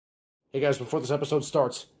Hey guys, before this episode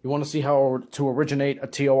starts, you want to see how to originate a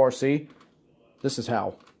TORC? This is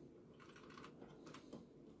how.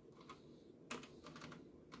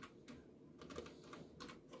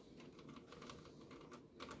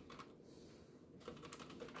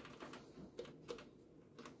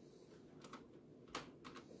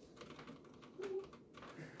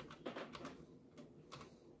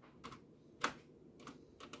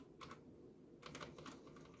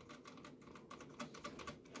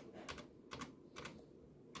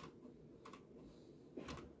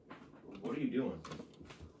 What are you doing?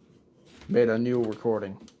 Made a new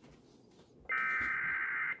recording.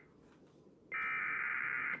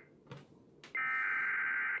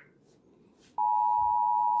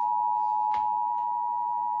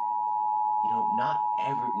 You know,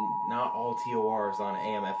 not all TORs on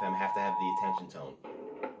AM/FM have to have the attention tone.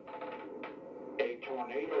 A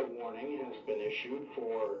tornado warning has been issued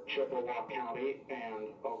for Chippewa County and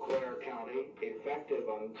Eau Claire County, effective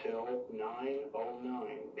until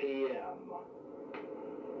 9:09 p.m.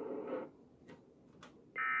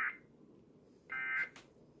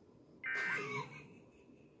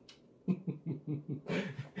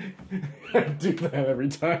 I do that every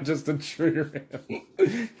time just to trigger him.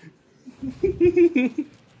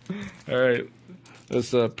 Alright,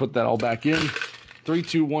 let's put that all back in. 3,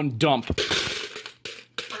 2, 1, dump.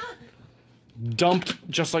 Dump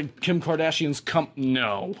just like Kim Kardashian's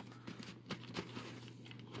no.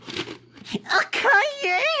 Okay,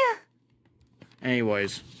 yeah.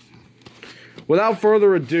 Anyways, without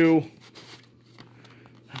further ado,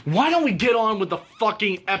 why don't we get on with the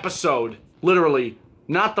fucking episode? Literally.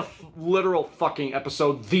 Not the literal fucking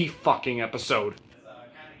episode, the fucking episode.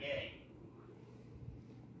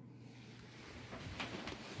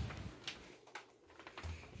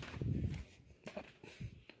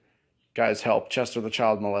 Guys, help. Chester the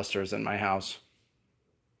child molester is in my house.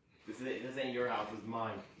 This ain't your house, it's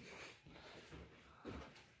mine.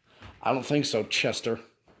 I don't think so, Chester.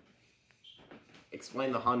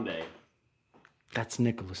 Explain the Hyundai. That's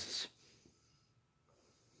Nicholas's.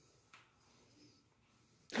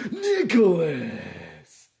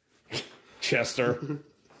 Nicholas! Chester.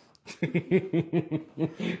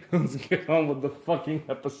 Let's get on with the fucking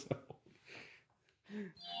episode.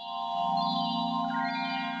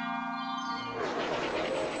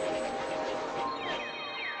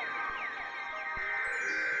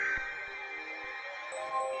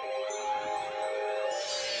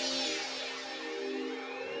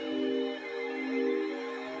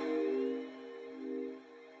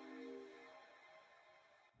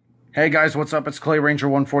 Hey guys, what's up? It's Clay Ranger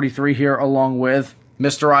 143 here, along with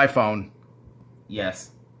Mr. iPhone.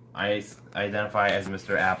 Yes, I identify as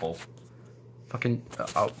Mr. Apple. Fucking,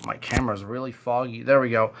 oh, my camera's really foggy. There we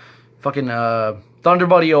go. Fucking,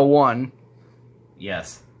 Thunderbuddy 01.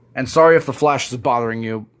 Yes. And sorry if the flash is bothering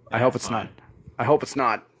you. I hope it's fine. not. I hope it's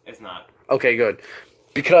not. It's not. Okay, good.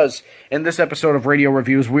 Because in this episode of Radio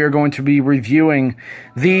Reviews, we are going to be reviewing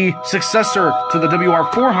the successor to the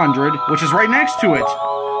WR400, which is right next to it.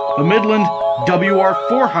 The Midland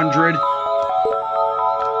WR400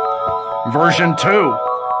 version 2.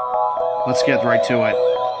 Let's get right to it.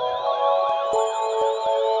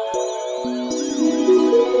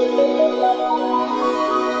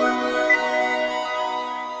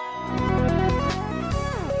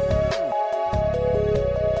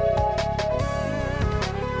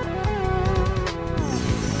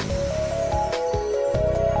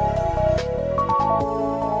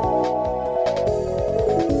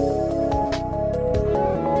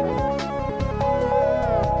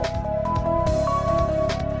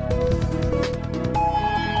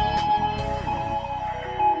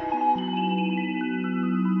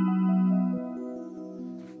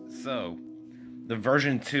 So, the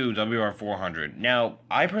version 2 WR400. Now,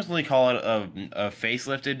 I personally call it a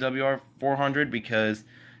facelifted WR400 because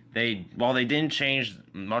while they didn't change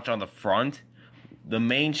much on the front, the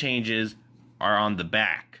main changes are on the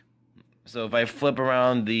back. So if I flip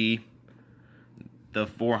around the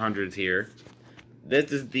 400s here,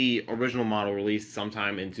 this is the original model released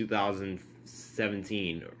sometime in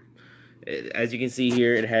 2017. As you can see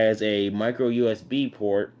here, it has a micro USB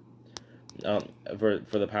port for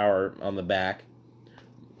the power on the back,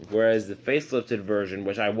 whereas the facelifted version,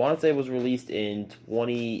 which I want to say was released in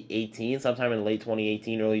 2018, sometime in late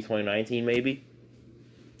 2018, early 2019 maybe,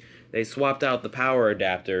 they swapped out the power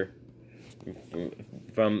adapter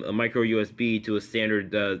from a micro USB to a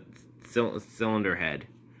standard cylinder head.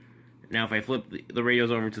 Now if I flip the radios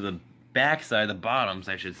over to the back side, the bottoms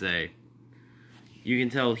I should say, you can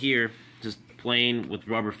tell here, just plain with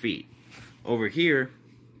rubber feet. Over here,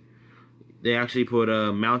 they actually put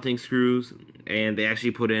mounting screws and they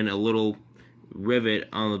actually put in a little rivet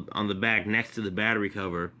on the back next to the battery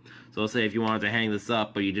cover. So let's say if you wanted to hang this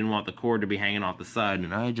up, but you didn't want the cord to be hanging off the side,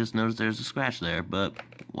 and I just noticed there's a scratch there, but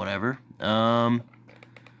whatever.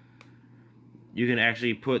 You can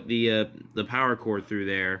actually put the power cord through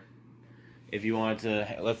there if you wanted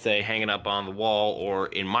to, let's say, hang it up on the wall, or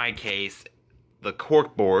in my case, the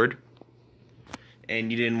cork board, and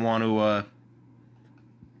you didn't want to,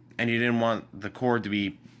 the cord to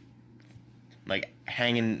be like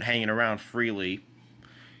hanging around freely.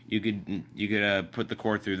 You could put the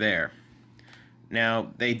cord through there.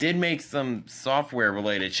 Now, they did make some software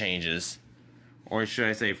related changes, or should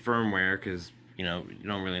I say firmware, because you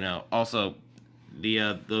don't really know. Also,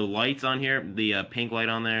 the lights on here, the pink light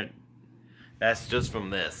on there, that's just from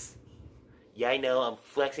this. Yeah, I know, I'm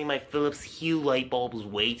flexing my Philips Hue light bulbs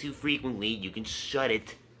way too frequently. You can shut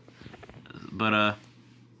it. But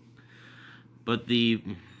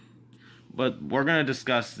we're gonna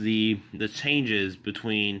discuss the changes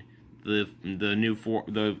between the new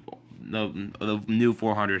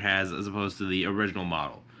 400 has as opposed to the original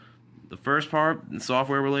model. The first part,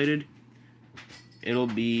 software related, it'll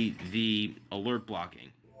be the alert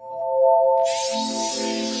blocking.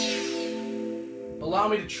 Allow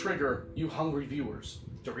me to trigger you hungry viewers.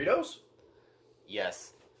 Doritos?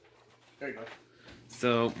 Yes. There you go.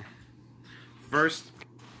 So first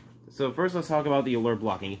let's talk about the alert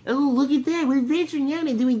blocking. Oh, look at that! We're venturing out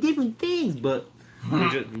and doing different things, but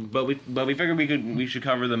we figured we should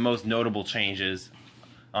cover the most notable changes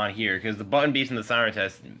on here, because the button beeps and the siren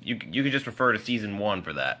test, you could just refer to season 1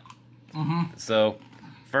 for that. So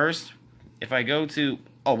first, if I go to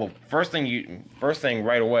first thing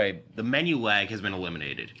right away, the menu lag has been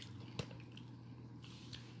eliminated.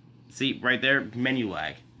 See right there, menu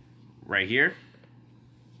lag. Right here,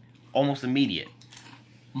 almost immediate.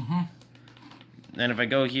 Then if I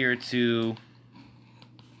go here to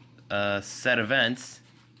set events,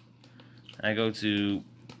 I go to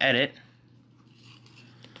edit.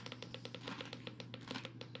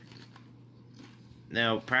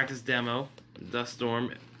 Now practice demo, dust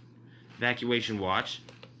storm, evacuation watch,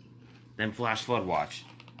 then flash flood watch.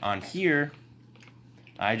 On here,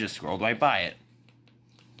 I just scrolled right by it.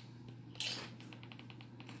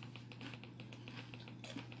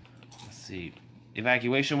 Let's see.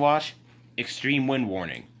 Evacuation watch, extreme wind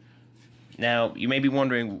warning. Now, you may be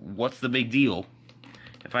wondering, what's the big deal?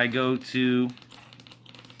 If I go to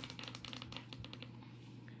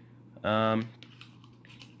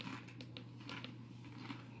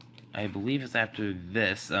I believe it's after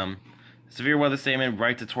this, severe weather statement,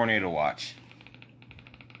 right to tornado watch.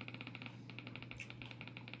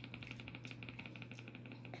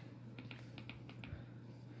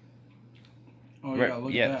 Oh yeah,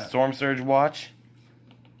 look at that. Storm surge watch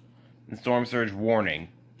and storm surge warning.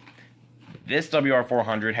 This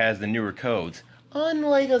WR400 has the newer codes,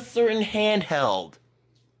 unlike a certain handheld.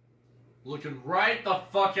 Looking right the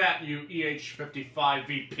fuck at you, EH55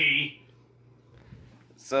 VP.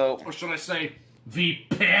 So, or should I say,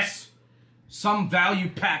 VPiss? Some value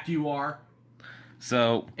pack you are.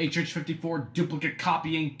 So, HH54 duplicate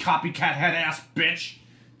copying copycat head ass bitch.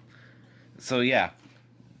 So yeah,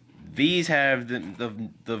 these have the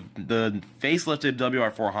facelifted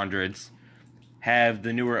WR400s have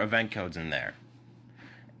the newer event codes in there.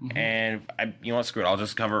 And you know what, screw it, I'll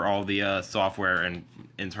just cover all the software and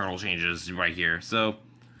internal changes right here. So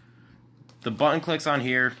the button clicks on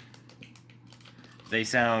here, they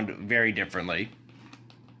sound very differently,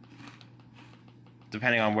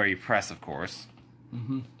 depending on where you press, of course.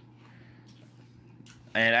 And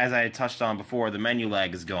as I touched on before, the menu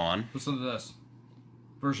lag is gone. Listen to this.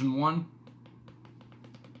 Version 1.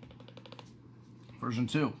 Version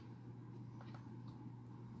 2.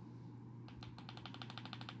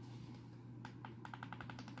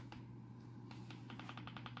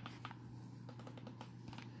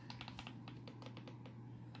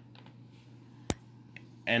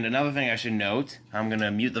 And another thing I should note, I'm going to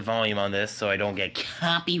mute the volume on this so I don't get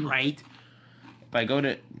copyright. If I go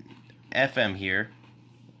to FM here,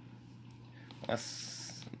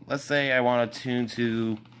 let's say I want to tune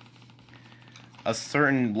to a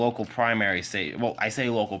certain local primary state. Well, I say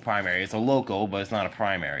local primary. It's a local, but it's not a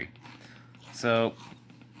primary. So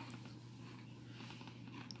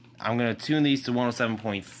I'm going to tune these to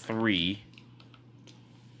 107.3.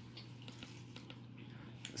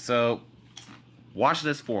 So watch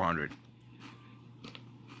this 400.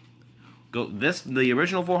 The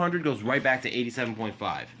original 400 goes right back to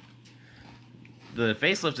 87.5. The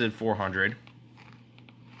facelifted 400,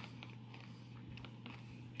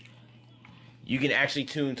 you can actually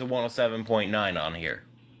tune to 107.9 on here.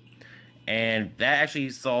 And that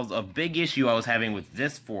actually solves a big issue I was having with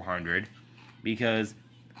this 400, because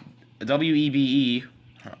WEBE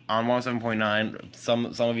on 107.9, some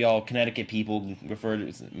of y'all Connecticut people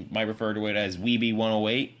might refer to it as Weeby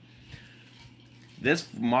 108. This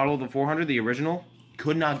model of the 400, the original,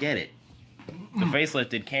 could not get it. The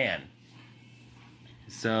facelifted can.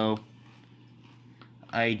 So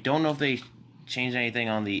I don't know if they changed anything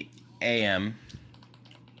on the AM.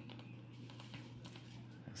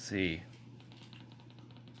 Let's see.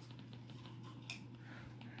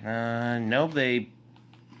 Nope, they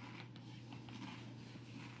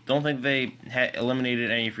don't think they had eliminated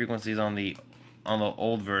any frequencies on the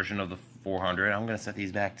old version of the 400. I'm gonna set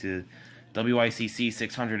these back to WICC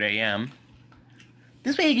 600 AM.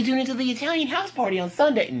 This way you can tune into the Italian house party on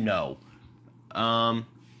Sunday. No. So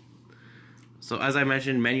as I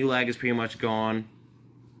mentioned, menu lag is pretty much gone.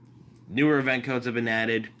 Newer event codes have been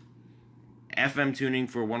added. FM tuning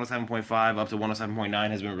for 107.5 up to 107.9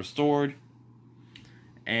 has been restored.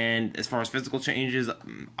 And as far as physical changes,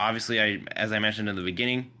 obviously, as I mentioned in the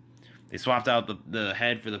beginning, they swapped out the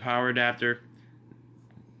head for the power adapter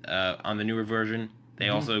on the newer version. They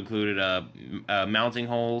also included mounting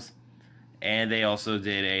holes, and they also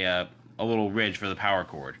did a little ridge for the power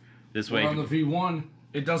cord. This way, on the V1,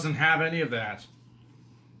 it doesn't have any of that.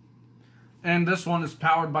 And this one is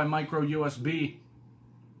powered by micro USB,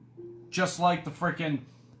 just like the frickin'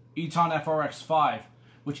 Eton FRX5.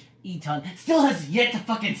 Which Eton still has yet to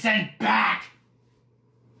fucking send back!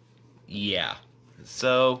 Yeah.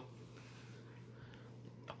 So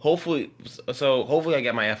hopefully I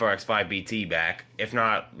get my FRX5 BT back. If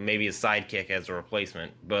not, maybe a Sidekick as a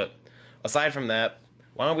replacement. But aside from that,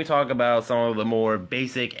 why don't we talk about some of the more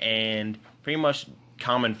basic and pretty much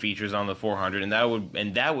common features on the 400, and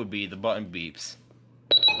that would be the button beeps.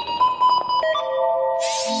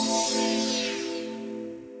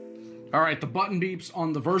 Alright, the button beeps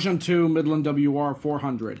on the version 2 Midland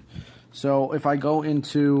WR400. So if I go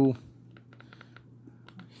into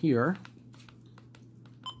here,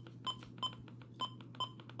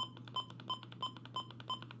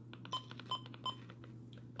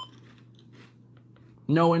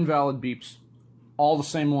 no invalid beeps. All the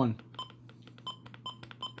same one.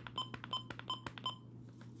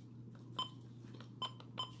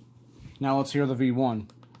 Now let's hear the V1.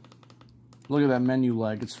 Look at that menu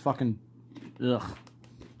lag. It's fucking... ugh.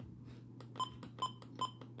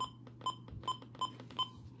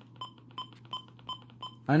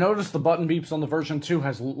 I noticed the button beeps on the version 2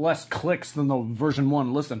 has less clicks than the version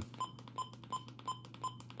 1. Listen.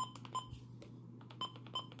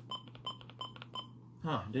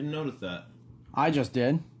 Huh, didn't notice that. I just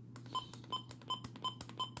did.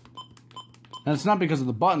 And it's not because of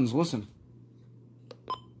the buttons. Listen.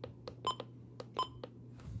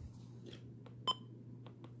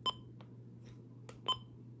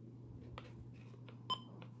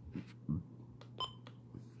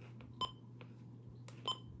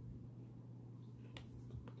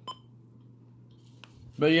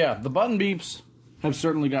 But yeah, the button beeps have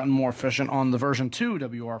certainly gotten more efficient on the version 2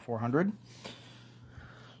 WR400.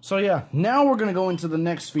 So yeah, now we're going to go into the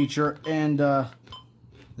next feature, and that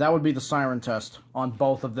would be the Siren Test on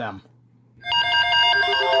both of them.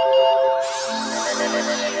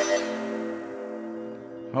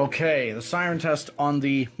 Okay, the Siren Test on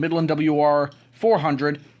the Midland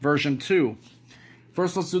WR400 version 2.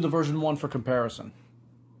 First, let's do the version 1 for comparison.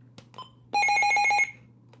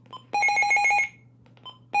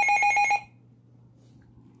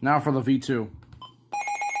 Now for the V2.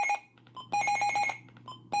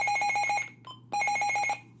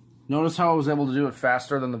 Notice how I was able to do it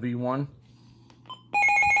faster than the V1?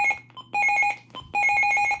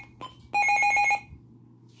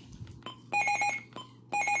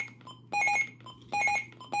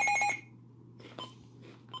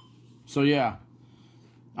 So yeah,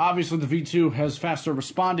 obviously the V2 has faster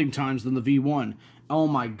responding times than the V1. Oh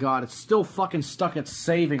my god, it's still fucking stuck at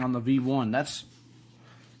saving on the V1. That's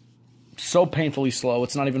so painfully slow,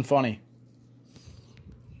 it's not even funny.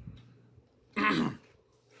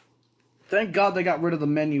 Thank God they got rid of the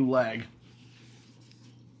menu lag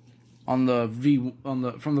on the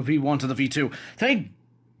from the V1 to the V2. Thank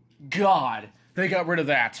God they got rid of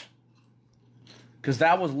that. Cuz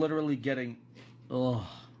that was literally getting ugh.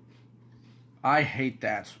 I hate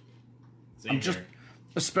that. Same here.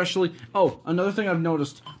 Especially another thing I've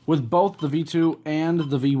noticed with both the V2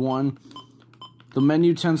 and the V1, the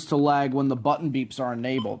menu tends to lag when the button beeps are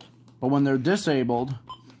enabled. But when they're disabled,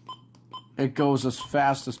 it goes as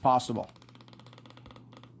fast as possible.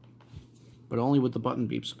 But only with the button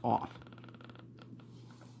beeps off.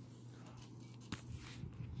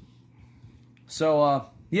 So,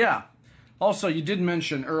 yeah. Also, you did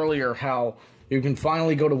mention earlier how you can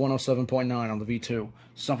finally go to 107.9 on the V2.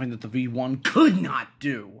 Something that the V1 could not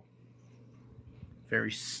do.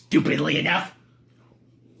 Very stupidly enough.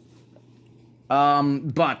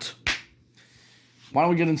 But why don't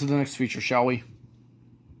we get into the next feature, shall we?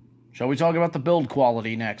 Shall we talk about the build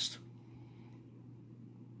quality next?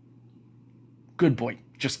 Good boy.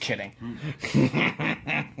 Just kidding.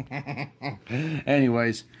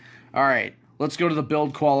 Anyways, alright. Let's go to the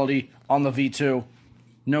build quality on the V2.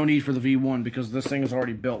 No need for the V1 because this thing is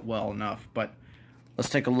already built well enough. But let's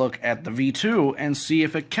take a look at the V2 and see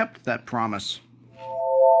if it kept that promise.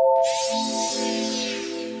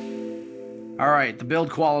 Alright, the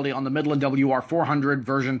build quality on the Midland WR400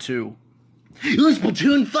 version 2. Those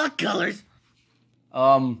platoon fuck colors!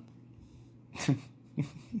 I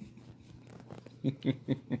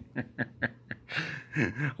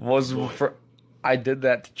did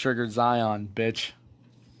that to trigger Zion, bitch.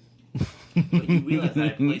 But you realize I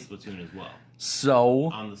play Splatoon as well.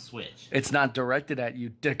 So? On the Switch. It's not directed at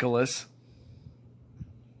you, dickless.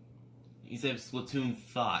 You said Splatoon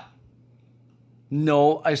thought.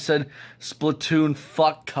 No, I said Splatoon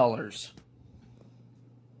fuck colors.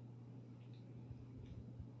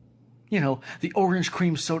 You know, the orange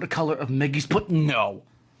cream soda color of Miggy's No,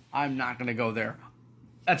 I'm not going to go there.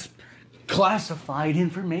 That's classified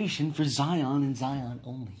information for Zion and Zion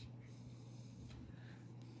only.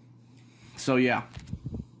 So, yeah.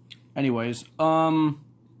 Anyways, yeah,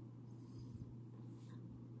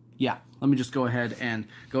 let me just go ahead and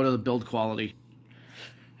go to the build quality.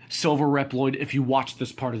 Silver Reploid, if you watch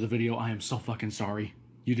this part of the video, I am so fucking sorry.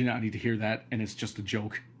 You do not need to hear that, and it's just a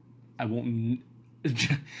joke. I won't...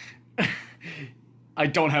 I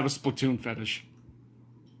don't have a Splatoon fetish.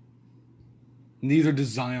 Neither does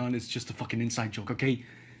Zion, it's just a fucking inside joke, okay?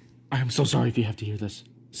 I am so sorry if you have to hear this.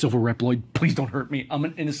 Silver Reploid, please don't hurt me. I'm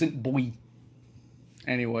an innocent boy.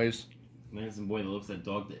 Anyways. An innocent boy that looks at a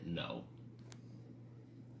dog that no.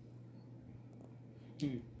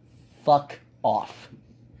 Fuck off.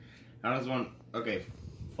 How does one... Okay,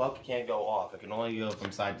 fuck can't go off. It can only go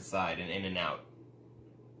from side to side and in and out.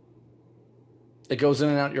 It goes in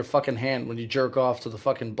and out your fucking hand when you jerk off to the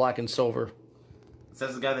fucking black and silver.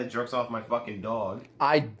 Says the guy that jerks off my fucking dog.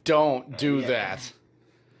 I don't do that.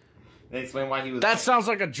 They explain why he was... That sounds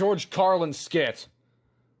like a George Carlin skit.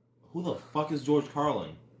 Who the fuck is George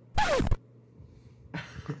Carlin? I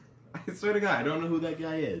swear to God, I don't know who that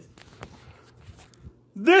guy is.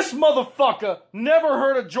 This motherfucker never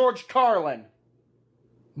heard of George Carlin.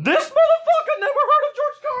 This motherfucker never heard of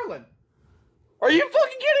George Carlin. Are you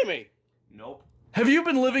fucking kidding me? Nope. Have you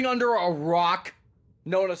been living under a rock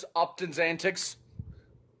known as Upton's Antics?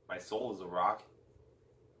 My soul is a rock.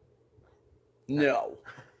 No.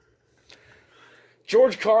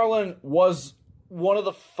 George Carlin was one of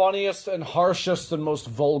the funniest and harshest and most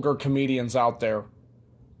vulgar comedians out there.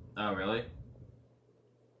 Oh, really?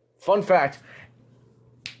 Fun fact,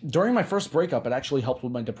 during my first breakup, it actually helped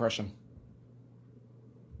with my depression.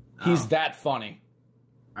 He's that funny.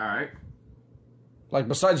 Alright. Like,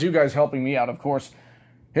 besides you guys helping me out, of course,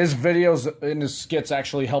 his videos and his skits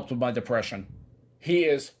actually helped with my depression. He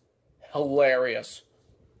is hilarious.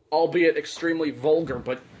 Albeit extremely vulgar,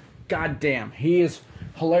 but goddamn, he is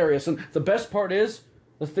hilarious. And the best part is,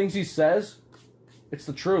 the things he says, it's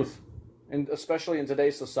the truth. And especially in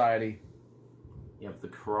today's society. You have the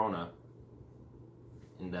corona.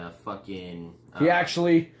 And the fucking... He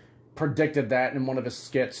actually predicted that in one of his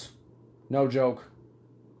skits. No joke.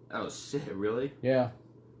 Oh, shit, really? Yeah.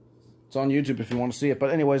 It's on YouTube if you want to see it.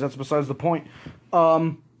 But anyways, that's besides the point.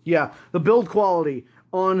 Yeah, the build quality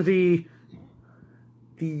on the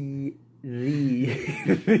Midland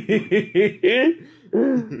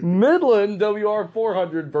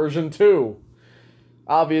WR400 version 2.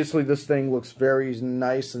 Obviously, this thing looks very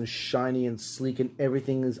nice and shiny and sleek, and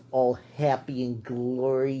everything is all happy and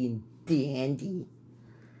glory and dandy.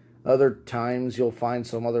 Other times, you'll find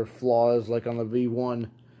some other flaws, like on the V1,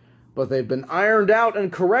 but they've been ironed out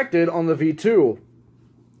and corrected on the V2.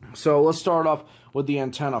 So let's start off with the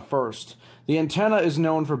antenna first. The antenna is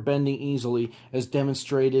known for bending easily, as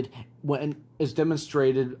demonstrated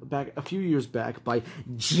back a few years back by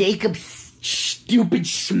Jacob Stupid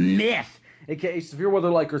Smith, aka Severe Weather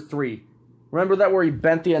Liker 3. Remember that where he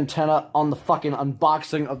bent the antenna on the fucking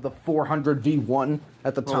unboxing of the 400 V1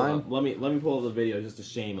 at the time? Let me pull up the video just to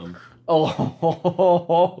shame him.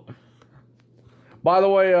 Oh. By the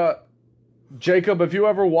way, Jacob, if you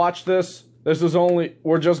ever watch this,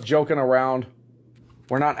 we're just joking around.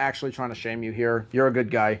 We're not actually trying to shame you here. You're a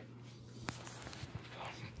good guy.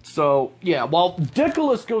 So, yeah, while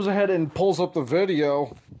Dickolas goes ahead and pulls up the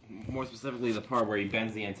video. More specifically, the part where he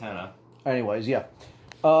bends the antenna. Anyways, yeah.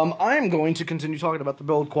 I am going to continue talking about the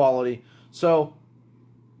build quality. So,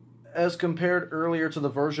 as compared earlier to the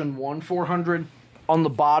version 1 400, on the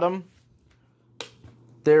bottom,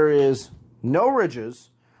 there is no ridges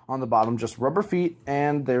on the bottom, just rubber feet,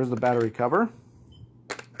 and there's the battery cover.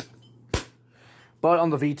 But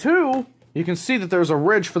on the V2, you can see that there's a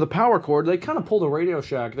ridge for the power cord. They kind of pulled a Radio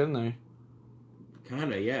Shack, didn't they?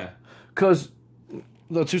 Kind of, yeah. Because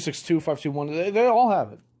the 262, 521, they all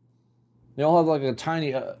have it. They all have like a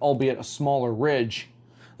tiny, albeit a smaller ridge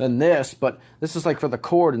than this, but this is like for the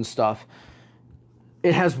cord and stuff.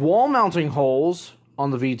 It has wall mounting holes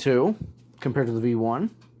on the V2 compared to the V1.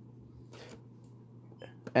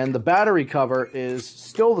 And the battery cover is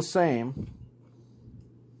still the same.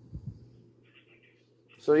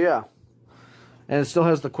 So yeah. And it still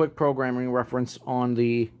has the quick programming reference on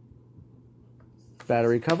the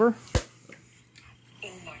battery cover. Oh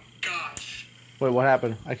my gosh. Wait, what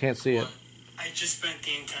happened? I can't see it. I just bent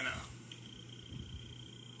the antenna.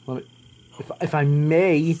 Let me, if I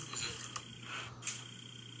may.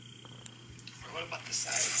 What about the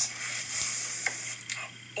sides?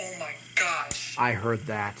 Oh my gosh. I heard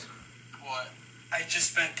that. What? I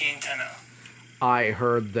just bent the antenna. I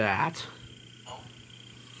heard that. Oh.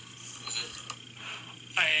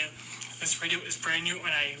 This radio is brand new and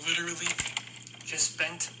I literally just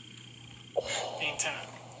bent the antenna.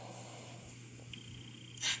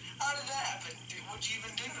 How did that happen? Dude, what'd you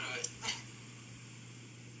even do to it?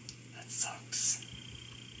 That sucks.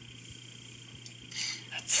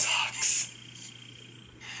 That sucks.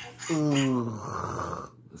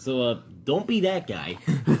 So, don't be that guy.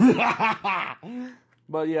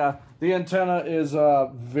 But yeah, the antenna is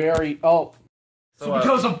very... Oh. So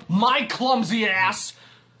because of my clumsy ass,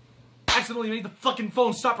 accidentally made the fucking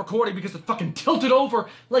phone stop recording because it fucking tilted over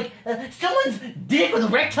like someone's dick with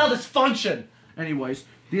erectile dysfunction. Anyways,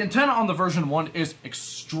 the antenna on the version 1 is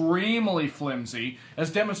extremely flimsy,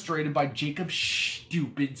 as demonstrated by Jacob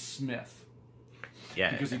Stupid Smith.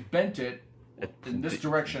 Yeah. Because he bent it in this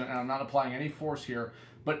direction, and I'm not applying any force here,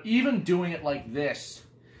 but even doing it like this,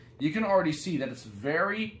 you can already see that it's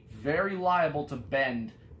very, very liable to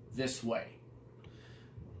bend this way.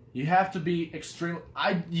 You have to be extremely...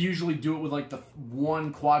 I usually do it with like the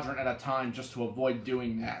one quadrant at a time just to avoid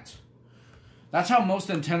doing that. That's how most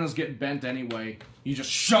antennas get bent anyway. You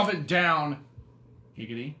just shove it down,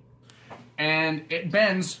 giggity, and it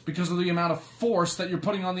bends because of the amount of force that you're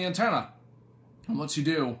putting on the antenna. And once you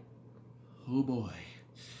do, oh boy.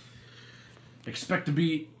 Expect to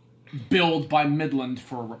be billed by Midland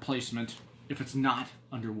for a replacement if it's not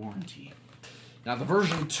under warranty. Now the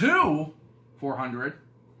version 2 400,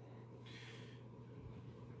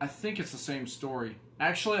 I think it's the same story.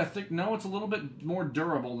 Actually, I think, no, it's a little bit more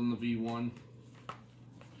durable than the V1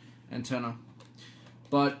 antenna.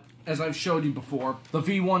 But, as I've showed you before, the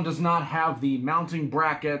V1 does not have the mounting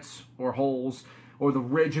brackets or holes or the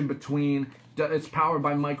ridge in between. It's powered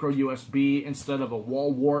by micro USB instead of a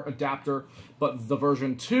wall wart adapter, but the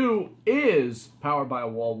version 2 is powered by a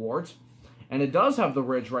wall wart, and it does have the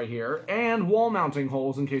ridge right here and wall mounting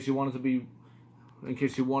holes in case you wanted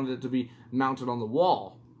it to be mounted on the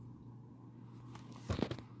wall.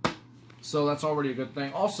 So that's already a good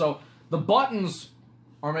thing. Also, the buttons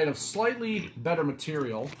are made of slightly better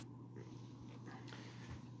material,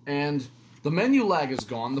 and the menu lag is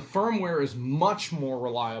gone. The firmware is much more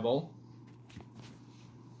reliable.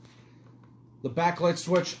 The backlight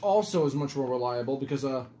switch also is much more reliable because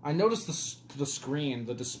I noticed the screen,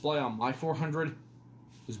 the display on my 400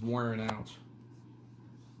 is wearing out.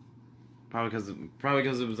 Probably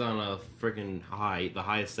because it was on a freaking high, the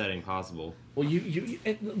highest setting possible. Well,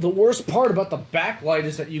 the worst part about the backlight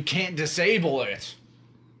is that you can't disable it.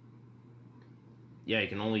 Yeah, you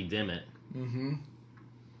can only dim it. Mm-hmm.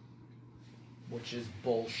 Which is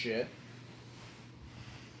bullshit.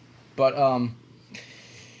 But,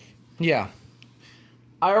 yeah.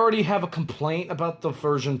 I already have a complaint about the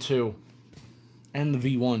version 2. And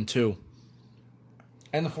the V1, too.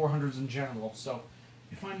 And the 400s in general. So,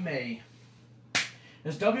 if I may,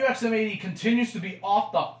 as WXM80 continues to be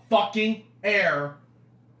off the fucking air...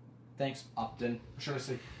 Thanks, Upton. Or should I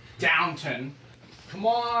say, Downton. Come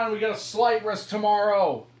on, we got a slight risk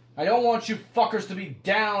tomorrow. I don't want you fuckers to be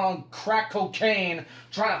down on crack cocaine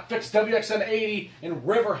trying to fix WXM80 in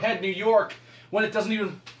Riverhead, New York, when it doesn't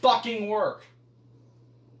even fucking work.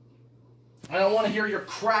 I don't want to hear your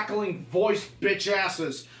crackling voice, bitch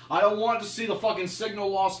asses. I don't want to see the fucking signal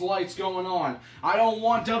loss lights going on. I don't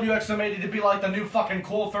want WXM80 to be like the new fucking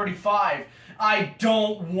Cool 35. I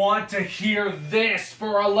don't want to hear this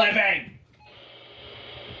for a living.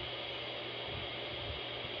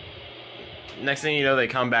 Next thing you know, they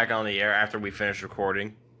come back on the air after we finish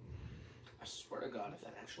recording. I swear to God, if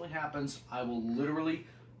that actually happens, I will literally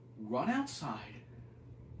run outside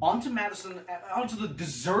onto the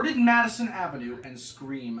deserted Madison Avenue and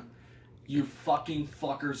scream, "You fucking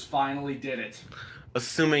fuckers finally did it."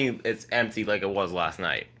 Assuming it's empty like it was last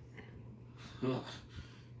night. Ugh.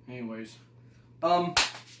 Anyways.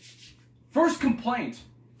 First complaint.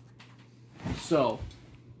 So.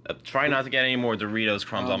 Try not to get any more Doritos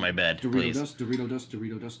crumbs on my bed, please. Dorito dust.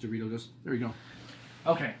 There you go.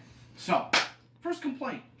 Okay, so, first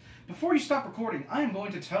complaint. Before you stop recording, I am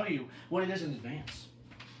going to tell you what it is in advance.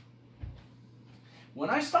 When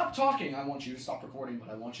I stop talking, I want you to stop recording, but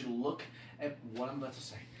I want you to look at what I'm about to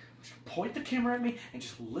say. I want you to point the camera at me and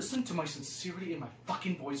just listen to my sincerity in my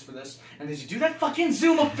fucking voice for this. And as you do that fucking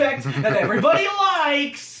zoom effect that everybody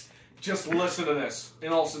likes, just listen to this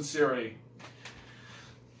in all sincerity.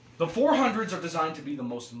 The 400s are designed to be the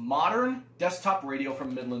most modern desktop radio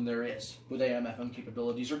from Midland there is, with AM/FM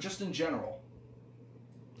capabilities, or just in general.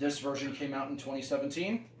 This version came out in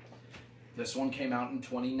 2017. This one came out in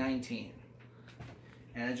 2019.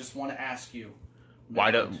 And I just want to ask you,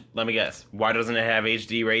 Midland, let me guess. Why doesn't it have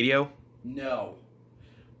HD radio? No.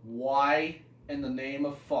 Why in the name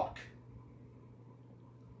of fuck?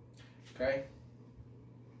 Okay?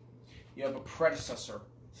 You have a predecessor.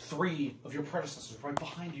 3 of your predecessors right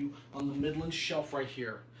behind you on the Midland shelf right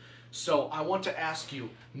here. So I want to ask you,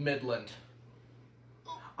 Midland.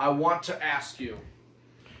 I want to ask you,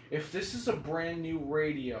 if this is a brand new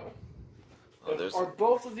radio, if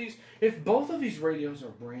both of these radios are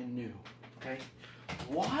brand new, okay,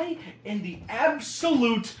 why in the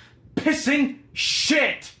absolute pissing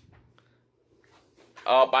shit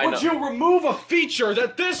would you remove a feature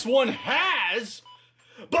that this one has,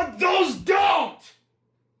 but those don't?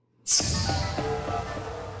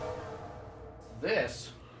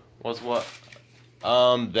 This was what?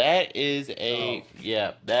 That is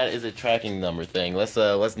a tracking number thing. Let's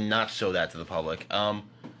not show that to the public.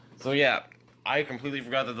 So yeah, I completely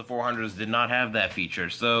forgot that the 400s did not have that feature.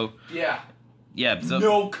 So yeah, so,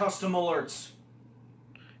 no custom alerts.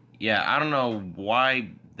 Yeah, I don't know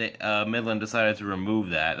why Midland decided to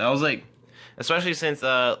remove that. That was like, especially since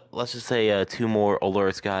let's just say 2 more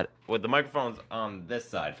alerts got with the microphones on this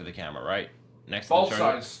side for the camera, right? Next to both the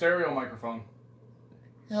sides, stereo microphone.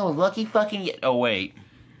 Oh, lucky fucking oh wait.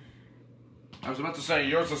 I was about to say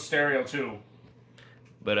yours is stereo too.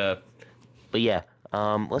 But yeah,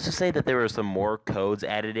 let's just say that there were some more codes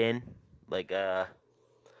added in, like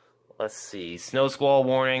let's see, snow squall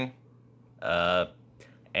warning,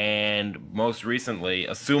 and most recently,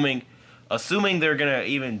 assuming they're gonna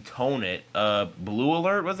even tone it, blue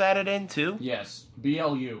alert was added in too. Yes,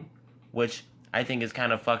 BLU, which I think is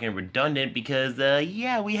kind of fucking redundant because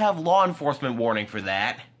yeah, we have law enforcement warning for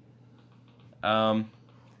that.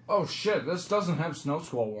 Oh shit, this doesn't have snow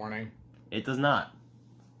squall warning. It does not.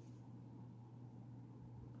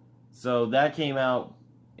 So that came out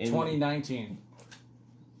in 2019.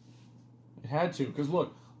 It had to, because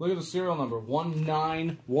look at the serial number,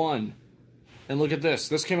 191. And look at this.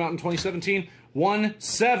 This came out in 2017,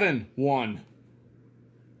 171.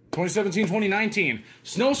 2017, 2019.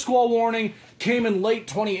 Snow squall warning came in late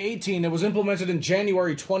 2018. It was implemented in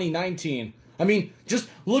January 2019. I mean, just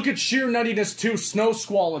look at Sheer Nuttiness 2 Snow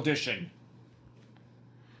Squall Edition.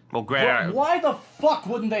 Well, granted, why the fuck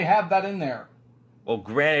wouldn't they have that in there? Well,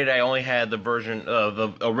 granted, I only had the version of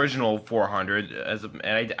the original 400,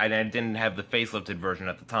 and I didn't have the facelifted version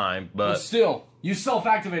at the time, but still, you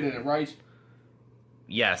self-activated it, right?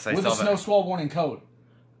 Yes, I with a snow squall warning code.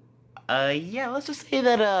 Yeah, let's just say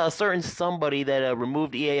that a certain somebody that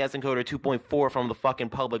removed EAS encoder 2.4 from the fucking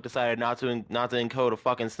public decided not to encode a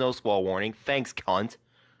fucking snow squall warning. Thanks, cunt.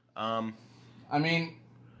 I mean,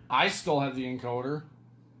 I still have the encoder.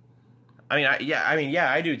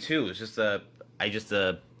 I do too. It's just I just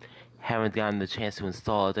haven't gotten the chance to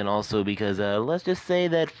install it, and also because let's just say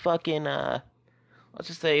that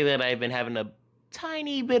I've been having a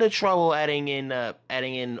tiny bit of trouble adding in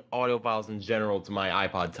audio files in general to my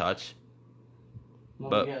iPod Touch.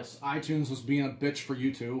 But yes, iTunes was being a bitch for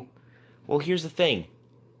you too. Well, here's the thing.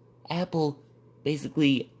 Apple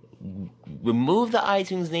basically removed the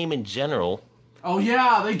iTunes name in general. Oh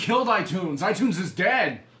yeah, they killed iTunes. iTunes is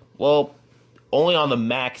dead. Well, only on the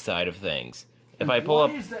Mac side of things. If I pull up,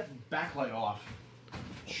 why is that backlight off?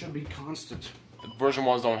 It should be constant. Version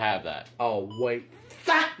 1s don't have that. Oh wait.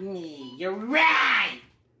 Fuck me, you're right!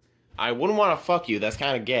 I wouldn't want to fuck you, that's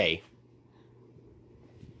kind of gay.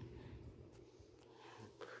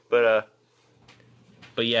 But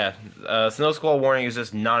yeah, snow squall warning is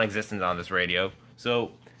just non-existent on this radio.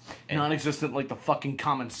 So, Non-existent like the fucking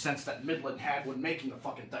common sense that Midland had when making the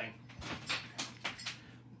fucking thing.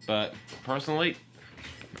 But personally,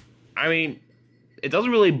 I mean, it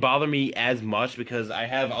doesn't really bother me as much because I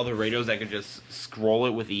have other radios that can just scroll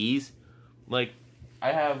it with ease. Like,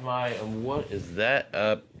 I have my, what is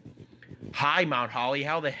that? Hi, Mount Holly,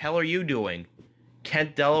 how the hell are you doing?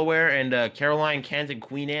 Kent, Delaware, and Caroline, Kent, and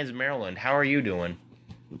Queen Anne's, Maryland. How are you doing?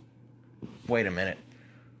 Wait a minute.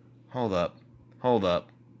 Hold up. Hold up.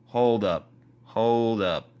 Hold up. Hold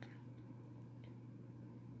up.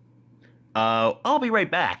 I'll be right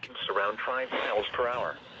back. Around 5 miles per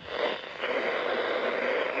hour.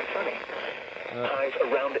 Sunny. Highs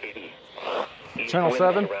around 80. Channel Winds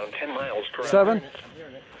 7? Around 10 miles per 7? hour.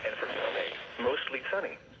 And for Sunday, mostly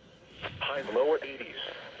sunny. Highs lower 80s.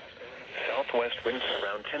 Southwest winds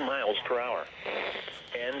around 10 miles per hour.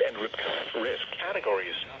 And risk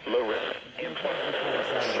categories. Low risk. Important.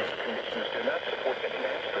 Conditions do not support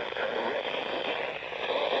advanced risk risk.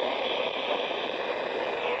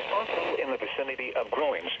 Responsible in the vicinity of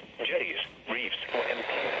groins, jetties, reefs, and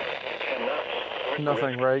cannot.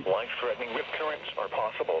 Nothing, right? Life-threatening rip currents are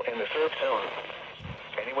possible in the surf zone.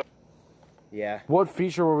 Anyway. Yeah. What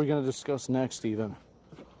feature were we going to discuss next, Ethan?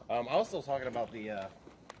 I was still talking about the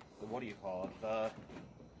what do you call it?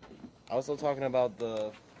 I was still talking about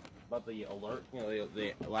the alert, you know,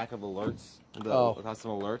 the lack of alerts, the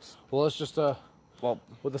custom alerts. Well, let's just, Well,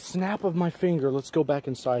 with a snap of my finger, let's go back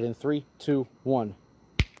inside in 3, 2, 1.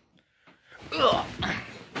 ugh.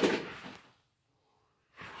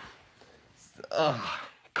 Ugh,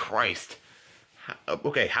 Christ.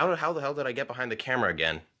 Okay, how the hell did I get behind the camera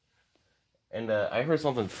again? And I heard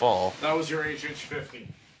something fall. That was your HH50.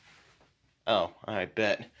 Oh, I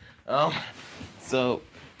bet. So,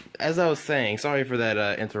 as I was saying, sorry for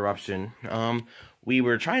that interruption. We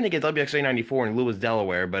were trying to get WXA94 in Lewis,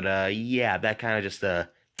 Delaware, but yeah, that kind of just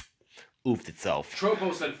oofed itself.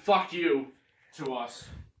 Tropo said "fuck you" to us.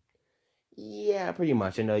 Yeah, pretty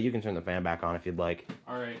much. And you can turn the fan back on if you'd like.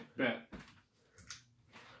 All right, bet.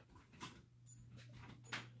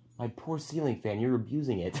 My poor ceiling fan, you're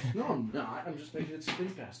abusing it. No, I'm not. I'm just making it spin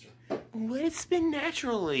faster. Let it spin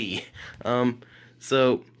naturally.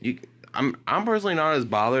 So I'm personally not as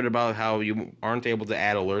bothered about how you aren't able to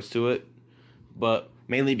add alerts to it, but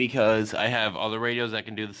mainly because I have other radios that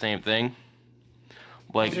can do the same thing.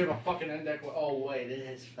 Like, you have a fucking index. Oh wait, it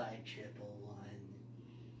is 5.1.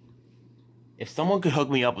 if someone could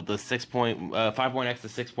hook me up with the 5.x to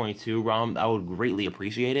 6.2 ROM, I would greatly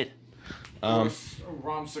appreciate it. ROM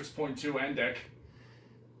 6.2 NDEC.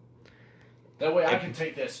 That way I can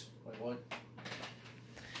take this. Wait, what?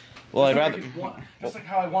 Well, Just I'd like rather. Just like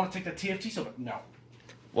how I want to take the TFT, so no.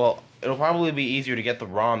 Well, it'll probably be easier to get the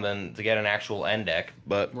ROM than to get an actual NDEC,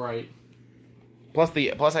 but Right.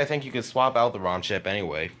 plus I think you could swap out the ROM chip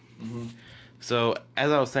anyway. Mm-hmm. So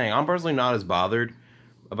as I was saying, I'm personally not as bothered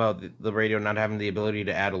about the radio not having the ability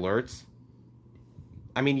to add alerts.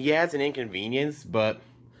 I mean, yeah, it's an inconvenience, but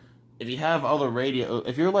if you have other radio,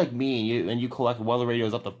 if you're like me and you collect weather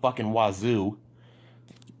radios up the fucking wazoo,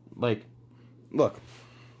 like, look,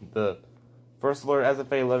 the First Alert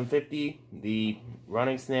SFA 1150, the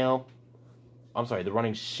Running Snail, I'm sorry, the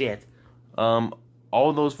Running Shit, all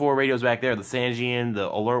of those 4 radios back there, the Sanjian, the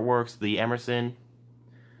AlertWorks, the Emerson,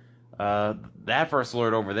 that First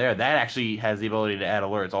Alert over there, that actually has the ability to add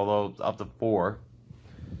alerts, although up to 4.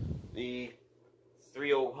 The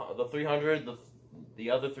 300, the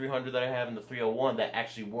other 300 that I have, and the 301 that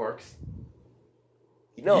actually works.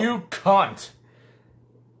 No. You cunt.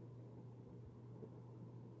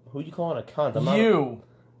 Who you calling a cunt?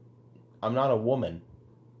 I'm not a woman.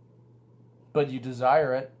 But you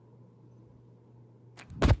desire it.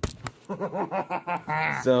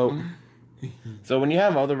 So when you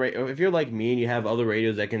have other if you're like me and you have other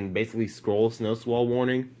radios that can basically scroll snow squall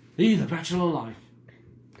warning. The Bachelor Life.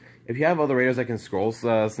 If you have other radios that can scroll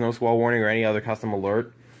snow squall warning or any other custom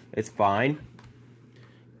alert, it's fine.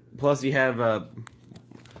 Plus you have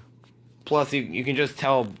you can just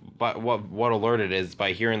tell by what alert it is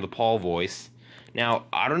by hearing the Paul voice. Now,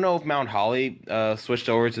 I don't know if Mount Holly switched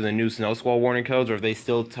over to the new snow squall warning codes or if they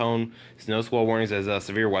still tone snow squall warnings as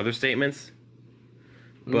severe weather statements.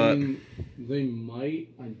 But they might.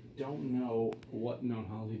 I don't know what Mount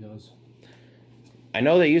Holly does. I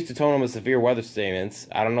know they used to tone them as severe weather statements.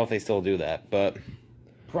 I don't know if they still do that, but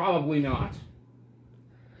Probably not.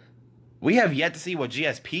 we have yet to see what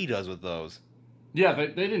GSP does with those. Yeah, they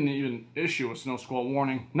didn't even issue a snow squall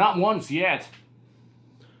warning. Not once yet.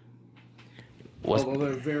 Although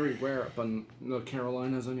they're very rare up in the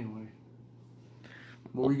Carolinas anyway.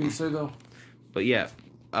 What were you going to say, though? But yeah,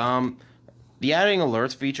 the adding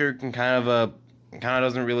alerts feature can kind of kind of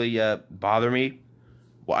doesn't really bother me.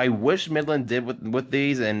 What I wish Midland did with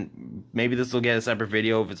these, and maybe this will get a separate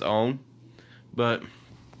video of its own, but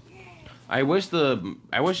I wish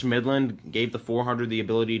Midland gave the 400 the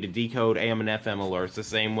ability to decode AM and FM alerts the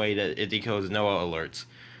same way that it decodes NOAA alerts.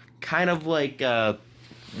 Kind of like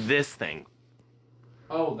this thing.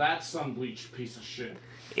 Oh, that sun bleached piece of shit.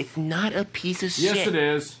 It's not a piece of shit. Yes, it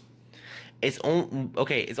is. It's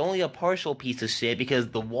only a partial piece of shit because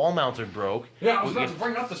the wall mounts are broke. Yeah, I was about to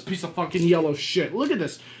bring up this piece of fucking yellow shit. Look at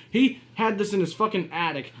this. He had this in his fucking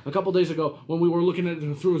attic a couple days ago when we were looking at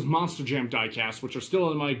it through his Monster Jam diecast, which are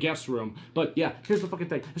still in my guest room. But yeah, here's the fucking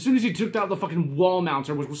thing. As soon as he took out the fucking wall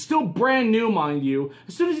mounter, which was still brand new, mind you,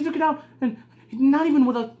 as soon as he took it out, and not even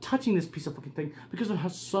without touching this piece of fucking thing, because of how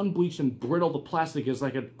sun-bleached and brittle the plastic is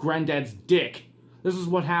like a granddad's dick, this is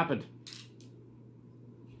what happened.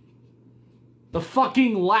 The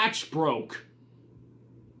fucking latch broke.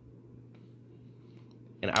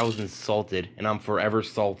 And I was insulted, and I'm forever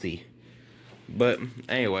salty. But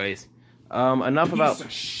anyways, enough about piece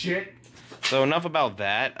of shit. So enough about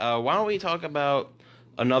that. Why don't we talk about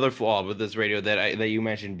another flaw with this radio that you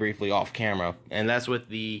mentioned briefly off camera, and that's with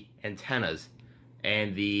the antennas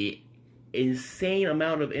and the insane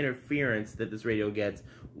amount of interference that this radio gets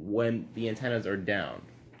when the antennas are down.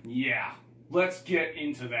 Yeah, let's get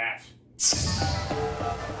into that.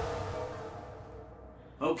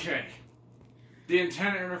 Okay. The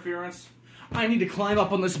antenna interference. I need to climb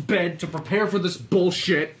up on this bed to prepare for this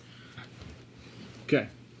bullshit. Okay.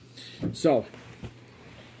 So,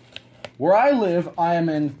 where I live, I am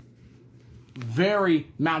in very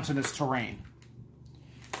mountainous terrain.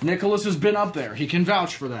 Nicholas has been up there. He can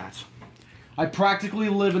vouch for that. I practically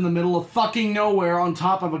live in the middle of fucking nowhere on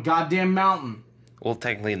top of a goddamn mountain. Well,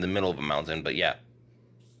 technically in the middle of a mountain, but yeah.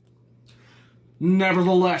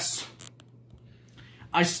 Nevertheless,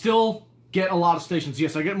 I still get a lot of stations.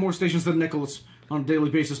 Yes, I get more stations than Nicholas on a daily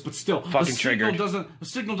basis, but still, fucking triggered. The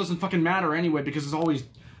signal doesn't fucking matter anyway because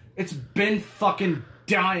it's been fucking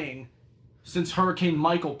dying since Hurricane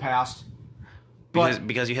Michael passed. But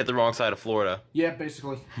because you hit the wrong side of Florida. Yeah,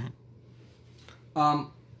 basically.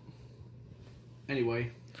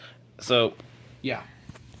 Anyway. So. Yeah.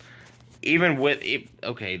 Even with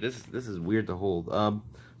okay, this is weird to hold.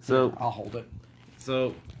 So I'll hold it.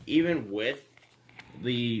 So even with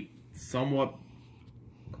the somewhat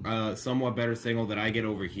better signal that I get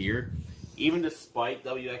over here, even despite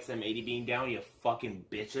WXM80 being down, you fucking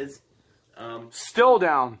bitches. Still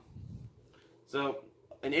down. So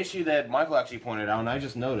an issue that Michael actually pointed out, and I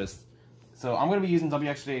just noticed. So I'm going to be using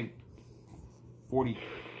WXJ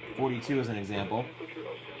 42 as an example.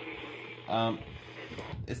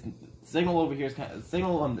 It's signal over here is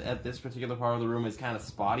signal at this particular part of the room is kind of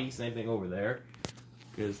spotty. Same thing over there.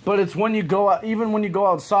 But it's when you go out, even when you go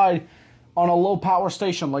outside on a low power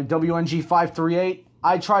station like WNG 538.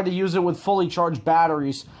 I tried to use it with fully charged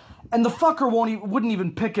batteries, and the fucker wouldn't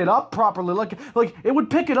even pick it up properly. Like it would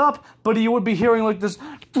pick it up, but you would be hearing like this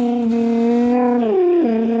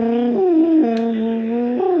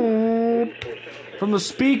from the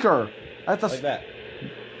speaker at the like that.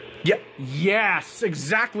 Yeah. Yes,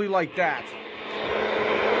 exactly like that.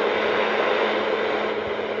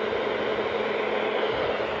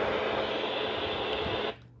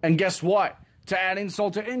 And guess what? To add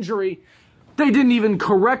insult to injury, they didn't even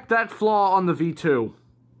correct that flaw on the V2.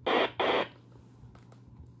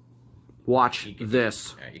 Watch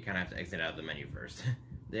this. Alright, you kind of have to exit out of the menu first.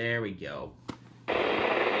 There we go.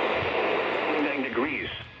 29 degrees.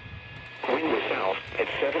 Wind was south at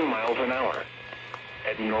 7 miles an hour.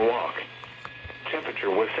 At Norwalk, temperature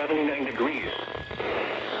was 79 degrees.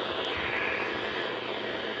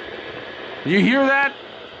 You hear that?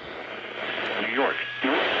 New York,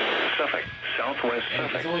 North Suffolk, Southwest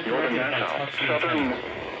Suffolk, Northern Nassau, Southern...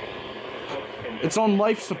 It's on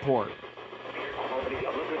life support.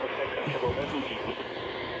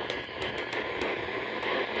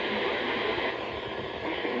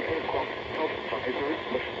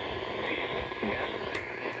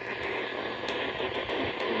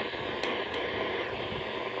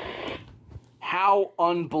 How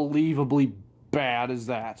unbelievably bad is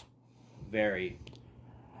that? Very.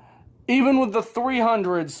 Even with the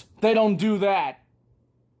 300s, they don't do that.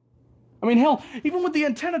 I mean, hell, even with the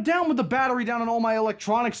antenna down, with the battery down, and all my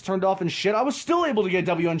electronics turned off and shit, I was still able to get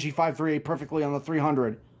WNG 538 perfectly on the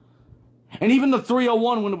 300. And even the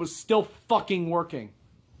 301 when it was still fucking working.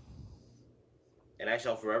 And I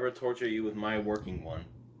shall forever torture you with my working one.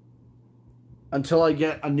 Until I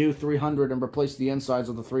get a new 300 and replace the insides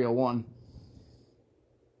of the 301.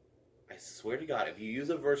 I swear to God, if you use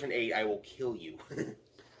a version 8, I will kill you.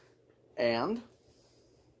 And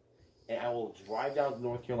and I will drive down to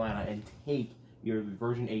North Carolina and take your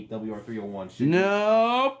version 8 WR301.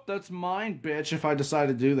 Nope, that's mine, bitch. If I decide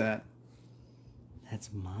to do that, that's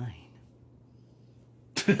mine.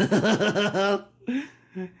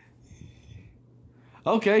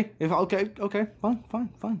 Okay,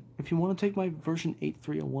 fine. If you want to take my version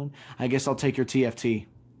 8301, I guess I'll take your TFT.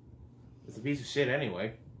 It's a piece of shit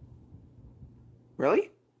anyway.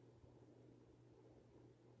 Really?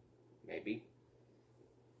 Maybe.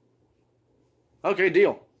 Okay,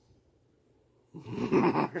 deal.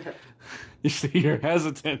 You see, you're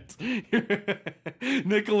hesitant.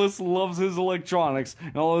 Nicholas loves his electronics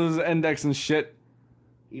and all his index and shit.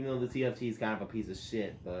 Even though the TFT is kind of a piece of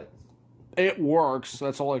shit, but it works.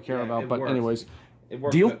 That's all I care about. But works. anyways, it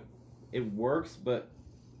works. Deal. It works, but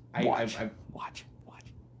Watch.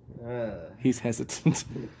 He's hesitant.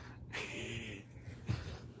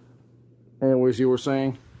 Anyways, you were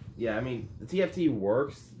saying? Yeah, I mean the TFT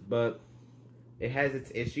works, but it has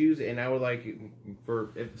its issues, and I would like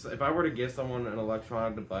if I were to give someone an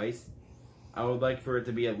electronic device, I would like for it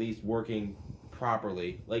to be at least working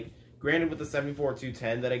properly. Like, granted, with the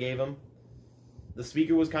 74210 that I gave him, the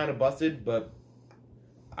speaker was kind of busted, but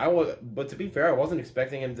to be fair, I wasn't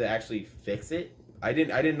expecting him to actually fix it. I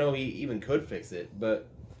didn't know he even could fix it, but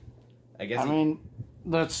I guess. I mean,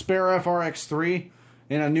 the spare FRX3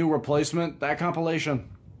 in a new replacement, that compilation.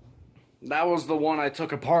 That was the one I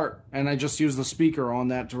took apart, and I just used the speaker on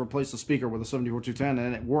that to replace the speaker with a 74210,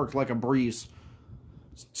 and it worked like a breeze.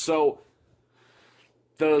 So,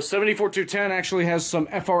 the 74210 actually has some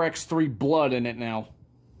FRX3 blood in it now.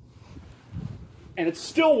 And it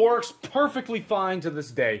still works perfectly fine to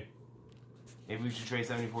this day. Maybe we should trade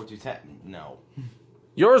 74210. No.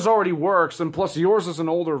 Yours already works, and plus yours is an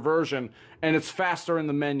older version, and it's faster in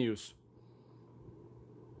the menus.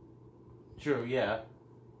 True, yeah.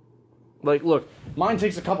 Like, look, mine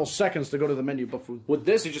takes a couple seconds to go to the menu, but with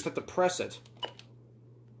this, you just have to press it.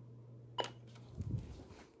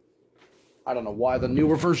 I don't know why the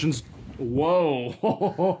newer versions...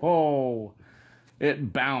 Whoa!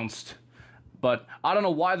 It bounced. But I don't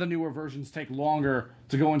know why the newer versions take longer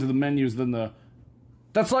to go into the menus than the...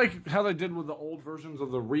 That's like how they did with the old versions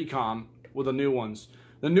of the Recom with the new ones.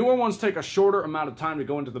 The newer ones take a shorter amount of time to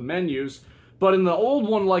go into the menus, but in the old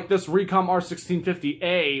one, like this Recom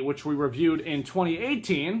R1650A, which we reviewed in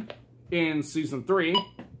 2018 in Season 3,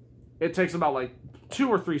 it takes about like 2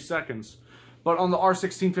 or 3 seconds. But on the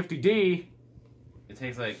R1650D, it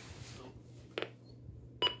takes like...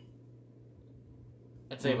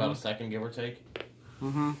 I'd say about a second, give or take.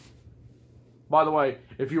 Mm-hmm. By the way,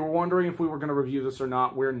 if you were wondering if we were going to review this or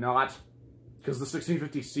not, we're not. Because the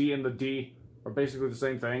 1650C and the D are basically the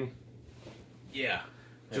same thing. Yeah.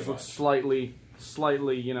 Just with slightly,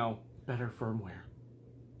 you know, better firmware.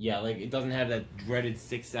 Yeah, like, it doesn't have that dreaded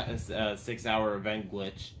 6-hour event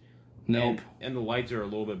glitch. Nope. And the lights are a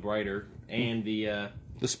little bit brighter. And the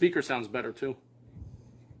speaker sounds better, too.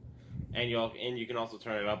 And you can also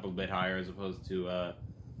turn it up a bit higher as opposed to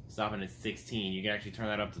stopping at 16. You can actually turn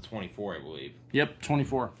that up to 24, I believe. Yep,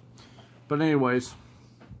 24. But anyways,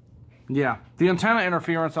 yeah, the antenna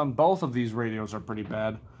interference on both of these radios are pretty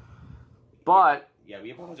bad. But yeah,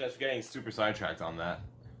 we apologize for getting super sidetracked on that.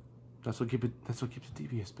 That's what keeps it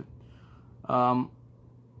devious. But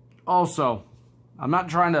also, I'm not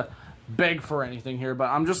trying to beg for anything here, but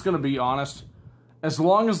I'm just gonna be honest. As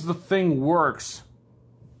long as the thing works,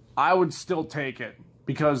 I would still take it,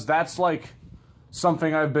 because that's like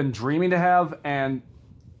something I've been dreaming to have, and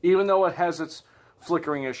even though it has its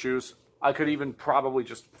flickering issues, I could even probably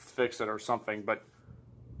just fix it or something, but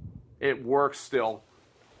it works still.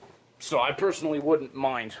 So I personally wouldn't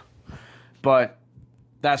mind. But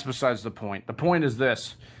that's besides the point. The point is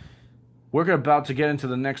this. We're about to get into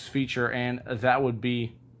the next feature, and that would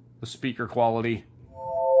be the speaker quality.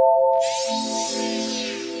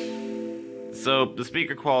 So, the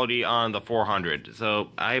speaker quality on the 400. So,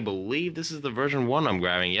 I believe this is the version 1 I'm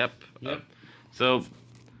grabbing. Yep. So,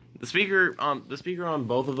 the speaker on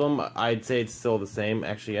both of them, I'd say it's still the same.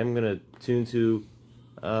 Actually, I'm going to tune to...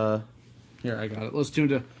 Here, I got it. Let's tune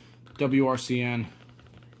to WRCN.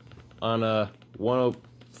 On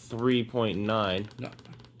 103.9. No.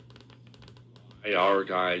 Our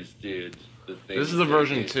guys did the thing. This is the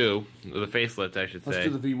version 2. The facelift, I should say. Let's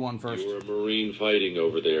do the V1 first. You're a Marine fighting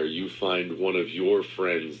over there. You find one of your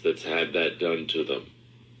friends that's had that done to them.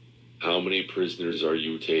 How many prisoners are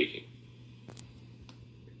you taking?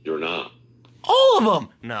 You're not. All of them!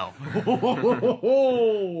 No.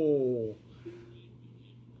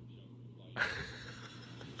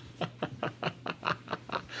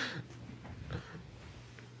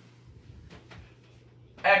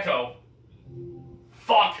 Echo.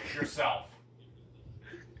 fuck yourself.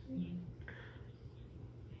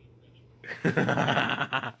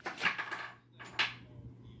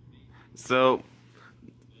 So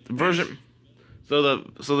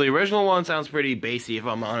the original one sounds pretty bassy, if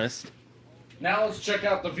I'm honest. Now let's check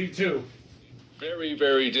out the V2. Very,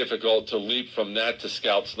 very difficult to leap from that to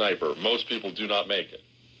Scout Sniper. Most people do not make it.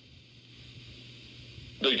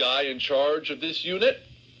 The guy in charge of this unit,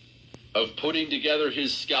 of putting together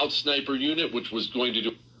his Scout Sniper unit, which was going to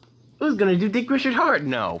do... Who's gonna do Dick Richard Hart?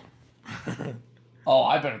 No. Oh,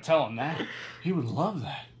 I better tell him that. He would love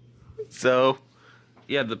that. So,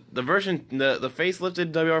 yeah, the version, the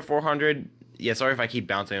facelifted WR400, yeah, sorry if I keep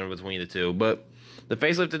bouncing in between the two, but the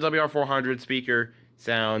facelifted WR400 speaker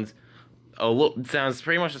sounds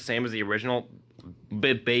pretty much the same as the original,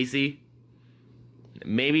 bit bassy.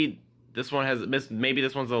 Maybe this one's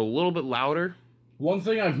a little bit louder. One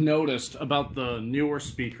thing I've noticed about the newer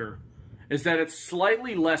speaker is that it's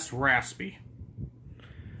slightly less raspy.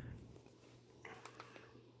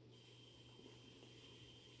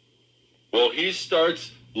 Well, he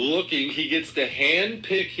starts looking, he gets to hand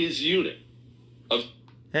pick his unit.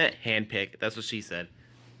 Hand pick, that's what she said.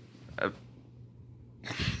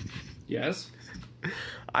 Yes?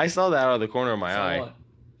 I saw that out of the corner of my eye. What?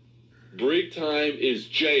 Break time is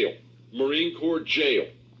jail. Marine Corps jail.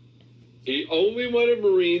 He only wanted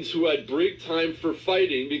Marines who had break time for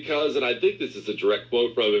fighting because, and I think this is a direct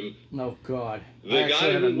quote from him, Oh, God. the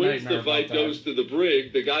guy who wins the fight goes to the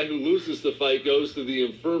brig, the guy who loses the fight goes to the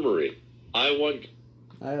infirmary. I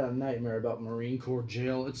had a nightmare about Marine Corps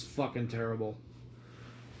jail. It's fucking terrible.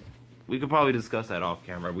 We could probably discuss that off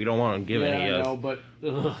camera. We don't want to give any... Yeah, I know, but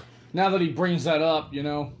ugh. Now that he brings that up, you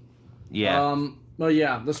know. Yeah. But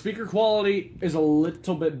yeah, the speaker quality is a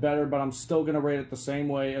little bit better, but I'm still going to rate it the same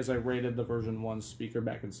way as I rated the version 1 speaker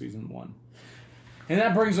back in Season 1. And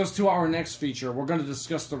that brings us to our next feature. We're going to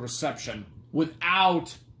discuss the reception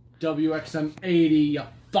without WXM80, you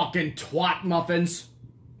fucking twat muffins.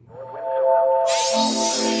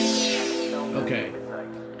 Okay.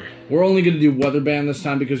 We're only going to do weather band this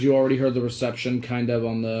time because you already heard the reception kind of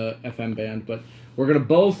on the FM band, but we're going to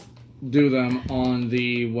both do them on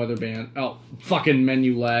the weather band. Oh, fucking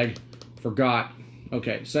menu lag. Forgot.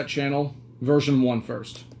 Okay, set channel. Version 1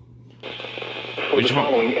 first. For the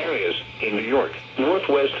following areas in New York: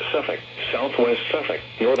 Northwest Suffolk, Southwest Suffolk,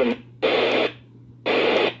 Northern...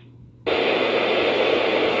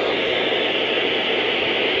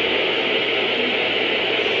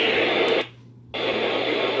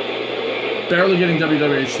 Barely getting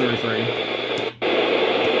WWH 33.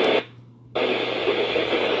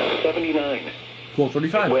 79. Quote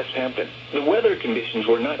 35. West Hampton. The weather conditions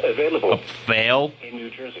were not available Fail? in New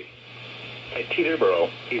Jersey. At Teterboro,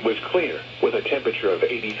 it was clear with a temperature of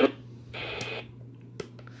 83.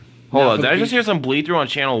 Hold on, did I just hear some bleed through on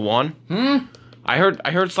channel 1? I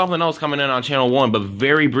heard something else coming in on channel 1, but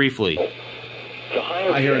very briefly. The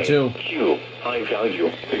higher I hear it too. Q, high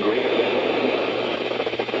value, the greater...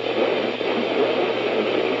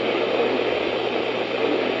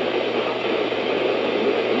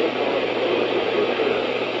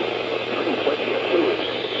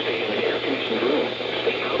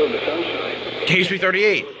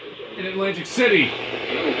 K338. In Atlantic City.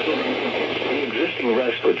 The existing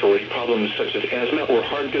respiratory problems such as asthma or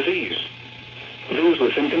heart disease. Those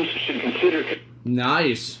with symptoms should consider...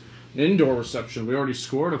 Nice. Indoor reception. We already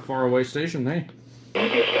scored a faraway station, hey.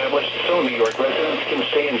 Established so New York residents can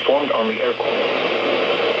stay informed on the air quality.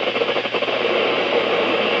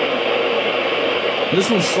 This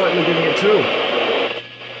one's slightly getting it too.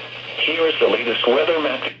 Here is the latest weather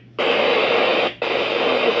map.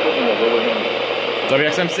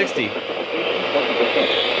 WXM 60.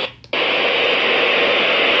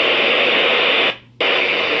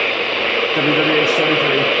 WWH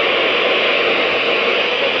 73.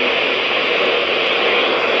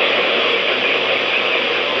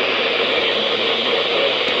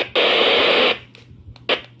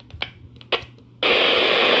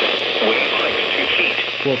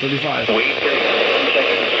 Quote 35. Wait 37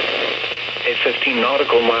 seconds. At 15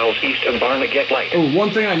 nautical miles east of Barnegat Light. Oh,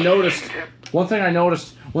 one thing I noticed,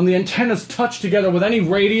 when the antennas touch together with any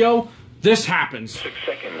radio, this happens. 6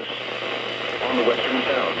 seconds. On the western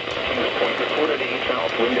sound, Kings Point reported a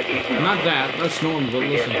south wind at 8 knots. Not that, that's normal, but The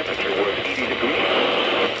air listen. temperature was 80 degrees.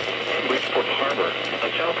 Bridgeport Harbor,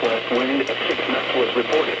 a southwest wind at 6 knots was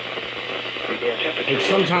reported. The air temperature Like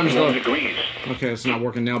sometimes was 1 the- degrees. Okay, it's not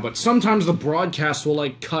working now, but sometimes the broadcast will,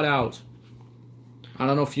 like, cut out. I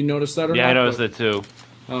don't know if you noticed that or not. Yeah, I noticed but- that too.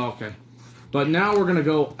 Oh, okay. But now we're going to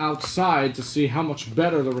go outside to see how much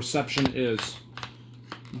better the reception is.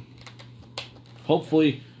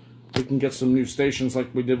 Hopefully, we can get some new stations like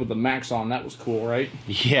we did with the Maxon. That was cool, right?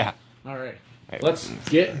 Yeah. All right. Let's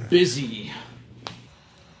get busy.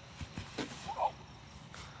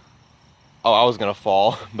 Oh, I was gonna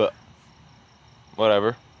fall, but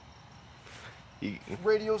whatever.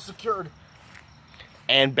 Radio secured.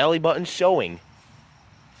 And belly button showing.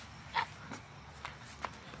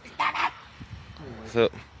 So,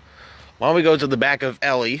 why don't we go to the back of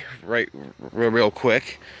Ellie, right, real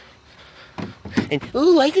quick. And,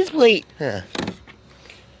 ooh, license plate! Huh.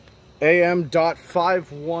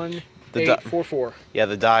 AM.51844. Yeah,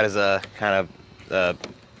 the dot is a kind of,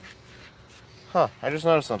 huh, I just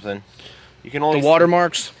noticed something. You can only The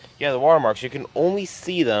watermarks? Yeah, the watermarks. You can only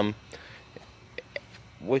see them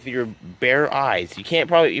with your bare eyes. You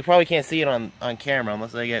probably can't see it on camera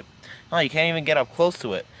unless they get. Oh, you can't even get up close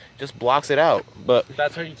to it. Just blocks it out. But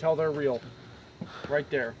That's how you tell they're real. Right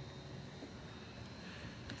there.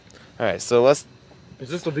 all right, so let's. Is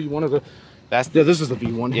this the V1 of the? That's Yeah, this is the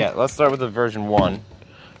V1. yeah. Let's start with the version 1.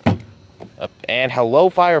 And hello,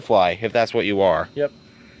 Firefly, if that's what you are. Yep.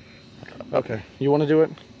 Okay. You want to do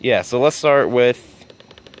it? Yeah. So let's start with.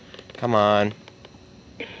 Come on.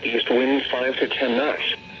 East winds 5 to 10 knots.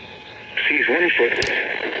 Seas 1 foot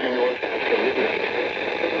north after midnight.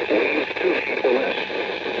 Waves 2 feet or less.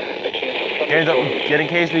 A chance of Getting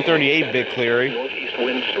KSV-38 bit cleary. northeast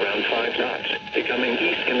winds around 5 knots, becoming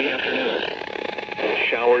east in the afternoon.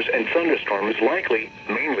 Showers and thunderstorms likely,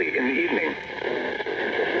 mainly in the evening.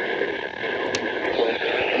 West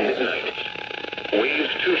after midnight. Waves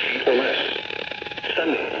 2 feet or less.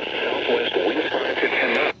 Sunday, southwest winds 5 to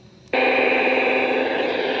 10 knots.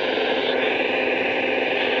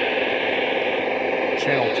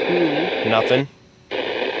 Channel 2. Nothing.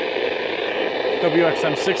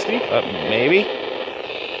 WXM 60. Maybe.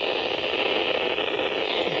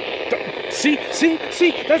 See,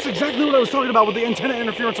 that's exactly what I was talking about with the antenna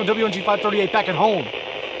interference on WNG 538 back at home.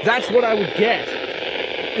 That's what I would get.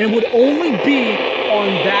 And would only be on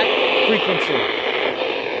that frequency.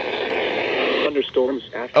 Thunderstorms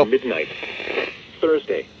after midnight.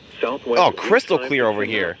 Thursday, southwest. Oh, crystal clear over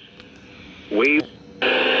here. Waves.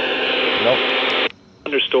 Nope.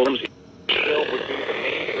 Thunderstorms. Hail would be the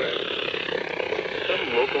main threat.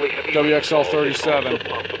 Some locally heavy WXL 37.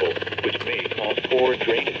 possible, which may cause poor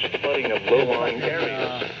drainage, flooding of low-lying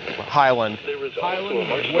areas. Highland. There is Highland,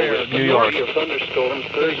 also a much where? lower New York. of thunderstorms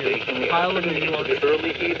Thursday in the Highland, afternoon New York. into the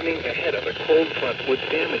early evening ahead of a cold front with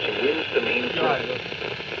damaging winds the main threat.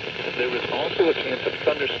 There is also a chance of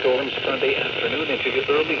thunderstorms Sunday afternoon into the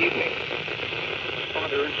early evening.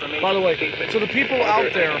 Further information By the way, statement. to the people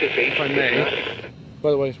out there, if I may.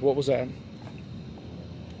 By the way, what was that?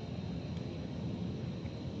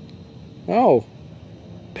 Oh.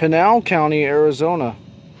 Pinal County, Arizona.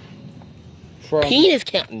 From, Penis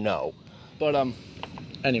count? No. but,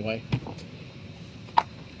 anyway.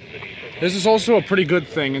 This is also a pretty good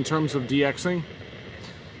thing in terms of DXing.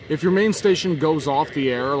 If your main station goes off the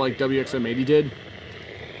air like WXM80 did,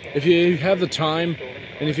 if you have the time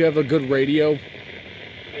and if you have a good radio,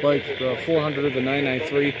 like the 400 or the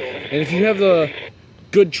 993, and if you have the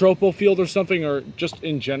good tropo field or something, or just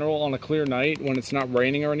in general on a clear night when it's not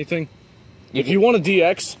raining or anything, if you want a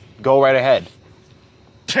DX, Go right ahead.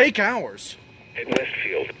 take ours. At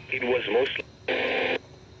Westfield, it was mostly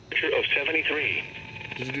of 73.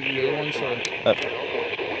 Did you do the other one? Sorry.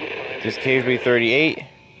 Just KSV-38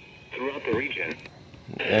 Throughout the region,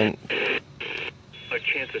 and a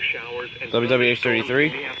chance of showers and WWH-33.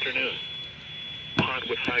 thunderstorms in the afternoon. Hot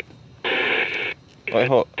with high. wait,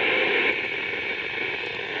 hold.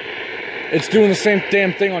 It's doing the same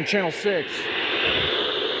damn thing on channel 6.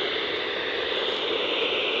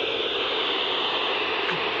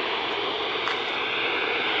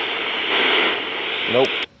 Nope.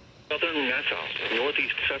 Southern Nassau,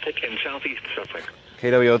 northeast Suffolk, and southeast Suffolk.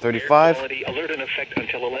 KWO-35. Quality alert in effect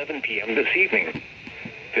until 11 p.m. this evening.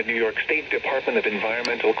 The New York State Department of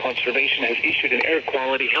Environmental Conservation has issued an air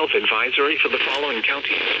quality health advisory for the following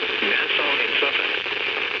counties: Nassau and Suffolk,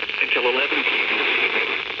 until 11 p.m. this evening.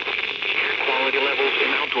 Air quality levels in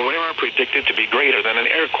outdoor air are predicted to be greater than an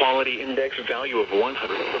air quality index value of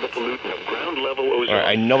 100 for the pollutant of ground level ozone. Alright,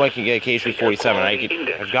 I know I can get a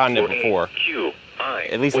KSV-47. I've gotten it before.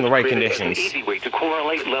 At least in the right conditions. An easy way to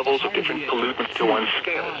correlate levels of different pollutants to one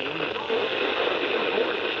scale.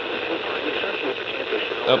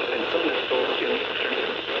 Oh.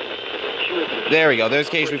 There we go. There's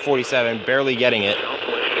KSV-47. Barely getting it. Quality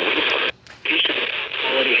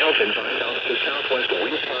health advice out to southwest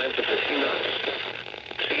winds 5 to 15 knots.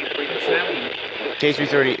 Seas 3 to 4 feet.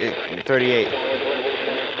 KSV-38.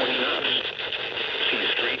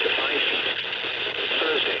 Seas 3 to 5 feet.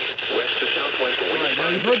 Thursday, west to southwest winds 5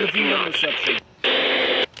 you heard the V1 reception.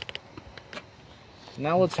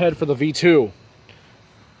 Now let's head for the V2.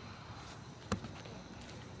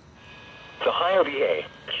 The higher the A,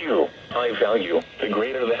 Q, high value, the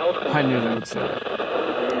greater the health. I knew they would say that.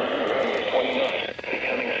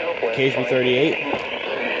 KHB38.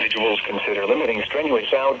 Individuals consider limiting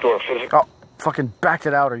strenuous outdoor physical. Oh, fucking backed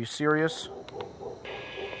it out. Are you serious?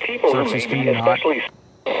 People who Xerxes, may can be you not? especially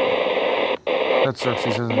That's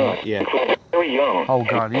Xerxes, isn't it? Yeah. very young. Oh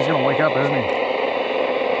god, he's gonna wake up, isn't he?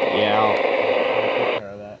 Yeah, I'll take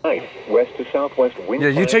care of that. West to southwest wind. Yeah,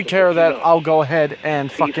 you take care of that. I'll go ahead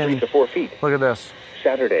and fucking 3 to 4 feet. look at this.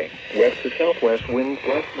 Saturday, west to southwest winds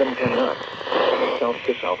less than 10 knots. South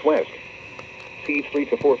to southwest. Seas 3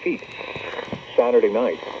 to 4 feet. Saturday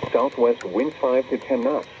night, southwest winds 5 to 10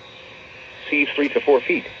 knots. Seas 3 to 4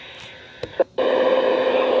 feet.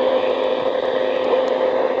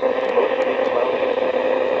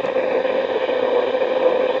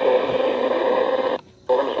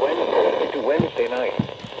 Storms Wednesday to Wednesday night.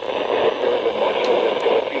 There is a natural risk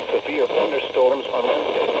of a few severe thunderstorms on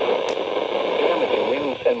Wednesday. Damaging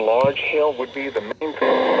winds and large hail would be the main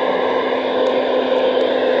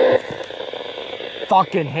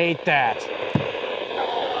Fucking hate that.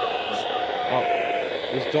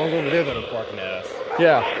 There's dogs over there that are barking at us.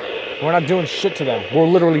 Yeah. We're not doing shit to them. We're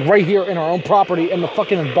literally right here in our own property and the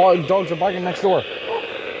fucking dogs are barking next door.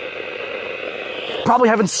 Probably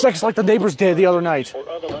having sex like the neighbors did the other night. or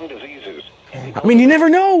other lung diseases. I mean, you never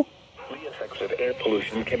know. The effects of air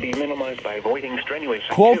pollution can be minimized by avoiding strenuous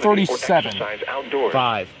activity 1237. or exercise outdoors.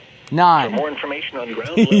 5. For 9. more information on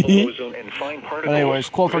ground level ozone and fine particles. Anyways,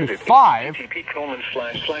 quote visit 35.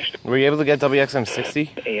 http:// Were you able to get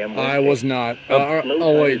WXM60? AM I was not.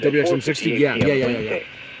 Oh wait, WXM60? Yeah.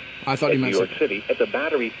 I thought you meant New York something. City at the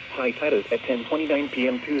Battery, high tide is at 10:29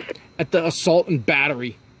 p.m. Tuesday. At the Assault and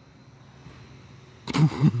Battery.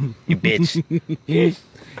 You bitch.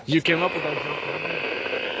 You came up with that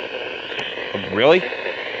joke. Really?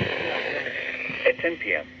 At 10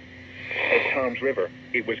 p.m. at Tom's River,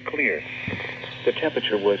 it was clear. The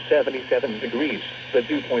temperature was 77 degrees, the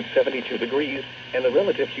dew point 72 degrees, and the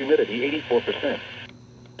relative humidity 84%.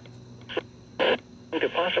 To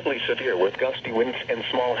possibly severe with gusty winds and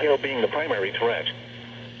small hail being the primary threat.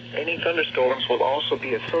 Any thunderstorms will also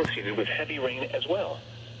be associated with heavy rain as well.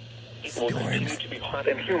 It will continue to be hot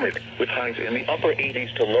and humid, with highs in the upper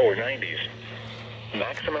 80s to lower 90s.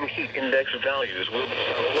 Maximum heat index values will be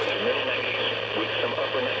lower to middle 90s, with some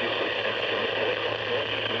upper 90s.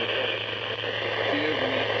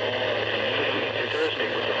 Thursday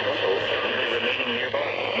with the frontal remaining nearby.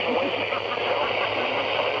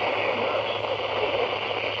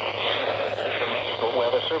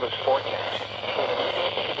 Weather Service forecast for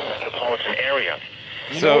the metropolitan area.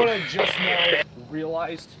 You So- know what I just now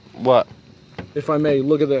realized? What? If I may,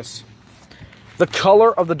 look at this. The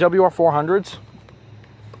color of the WR400s,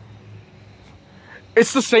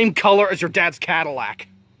 it's the same color as your dad's Cadillac.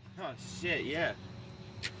 Oh, shit, yeah.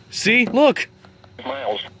 See? Look.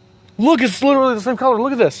 Miles. Look, it's literally the same color.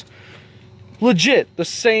 Look at this. Legit, the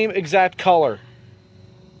same exact color.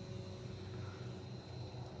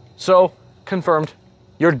 So, confirmed.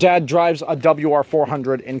 Your dad drives a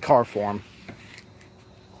WR400 in car form.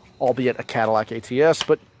 Albeit a Cadillac ATS,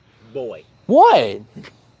 but Boy. what? I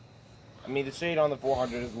mean, the shade on the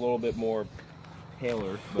 400 is a little bit more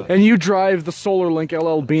paler, but... And you drive the Solar Link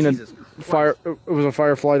LL Bean. Jesus Fire. It was a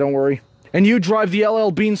Firefly, don't worry. And you drive the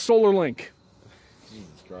LL Bean Solar Link.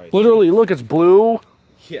 Jesus Christ. Literally, look, it's blue.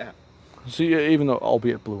 Yeah. See, even though,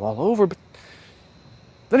 albeit blue all over, but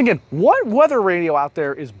then again, what weather radio out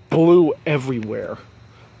there is blue everywhere?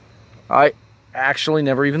 I actually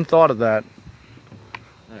never even thought of that.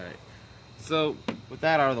 Alright. So, with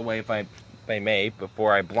that out of the way, if I may,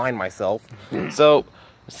 before I blind myself. So,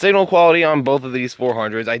 signal quality on both of these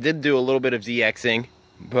 400s. I did do a little bit of DXing,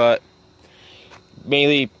 but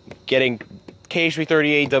mainly getting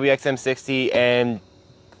KHB38, WXM60, and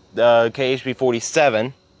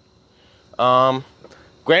KHB47.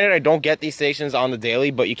 Granted, I don't get these stations on the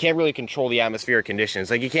daily, but you can't really control the atmospheric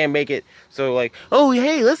conditions. Like, you can't make it so, like, oh,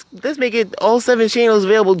 hey, let's make it all 7 channels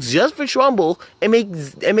available just for Trumbull and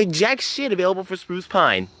make jack shit available for Spruce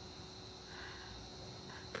Pine.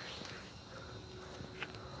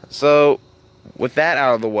 So, with that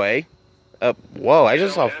out of the way, whoa, I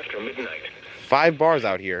just saw After midnight. 5 bars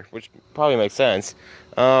out here, which probably makes sense.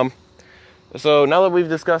 So now that we've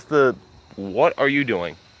discussed what are you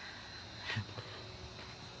doing?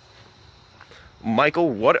 Michael,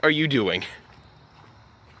 what are you doing?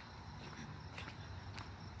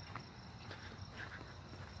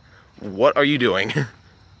 What are you doing?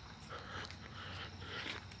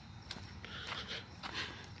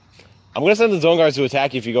 I'm gonna send the zone guards to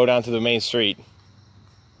attack you if you go down to the main street.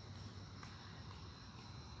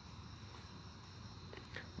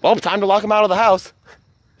 Well, time to lock him out of the house.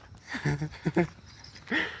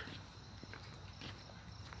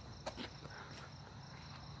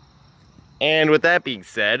 And with that being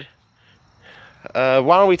said, why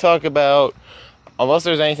don't we talk about, unless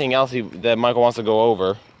there's anything else that Michael wants to go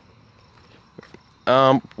over,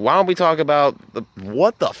 why don't we talk about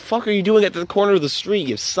what the fuck are you doing at the corner of the street,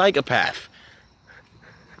 you psychopath?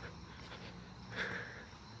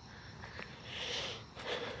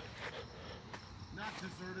 Not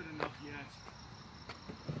deserted enough yet.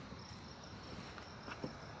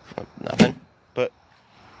 Nothing, but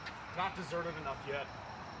Not deserted enough yet.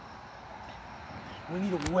 We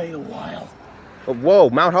need to wait a while. oh, whoa,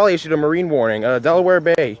 Mount Holly issued a marine warning, Delaware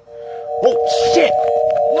Bay. Oh shit!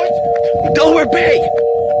 What? Delaware Bay!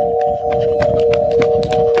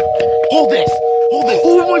 Hold this! Hold this!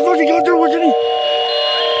 Oh my fucking god, we're getting...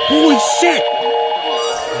 Holy shit!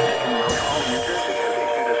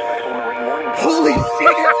 Holy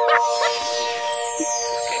shit!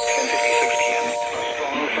 10:56 p.m. A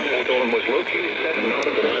strong thunderstorm was located 7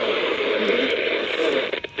 nautical miles.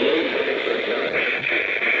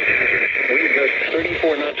 Wind gusts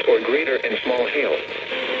 34 knots or greater and small hail.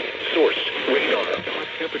 Source: radar.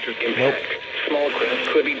 Temperature impact. Small craft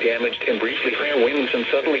could be damaged and briefly higher winds and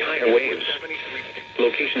suddenly higher waves.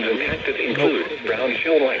 Locations impacted include Brown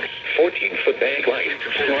Shoal Lakes, 14-foot Bag Light,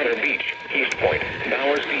 Slaughter Beach, East Point,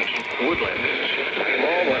 Bowers Beach, Woodlands,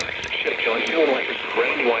 Small Rock, Shipjohn Shoal Light,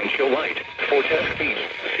 Brandywine Shoal Light, Fortesque Beach,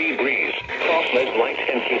 Sea Breeze, Cross Ledge Light,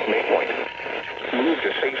 and Cape May Point. Move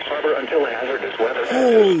to safe harbor until hazardous weather.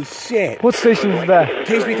 Holy shit! What station is that?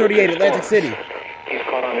 KHB-38, Atlantic City. He's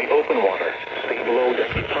caught on the open water. Stay below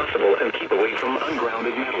deck if possible and keep away from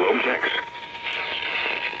ungrounded metal objects.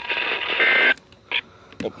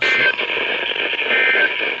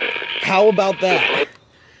 How about that?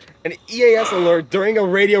 An EAS alert during a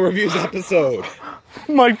radio reviews episode.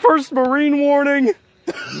 My first marine warning!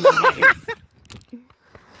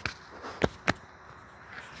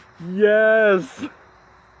 Yes!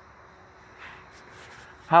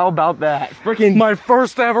 How about that? Freaking My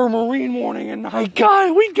first ever marine warning, and we got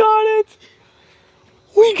it! We got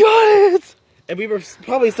it! and we were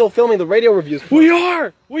probably still filming the radio reviews. We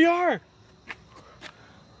are! We are!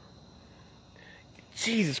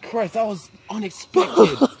 Jesus Christ, that was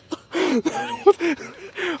unexpected.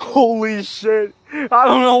 Holy shit. I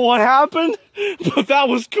don't know what happened, but that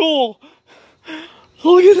was cool.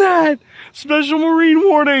 Look at that. Special marine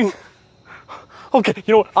warning. Okay,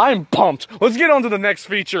 you know what? I am pumped. Let's get on to the next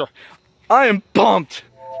feature. I am pumped.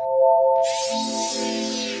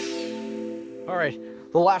 All right,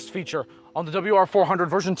 the last feature on the WR400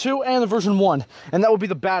 version 2 and the version 1, and that would be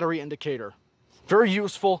the battery indicator. Very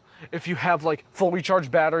useful if you have like fully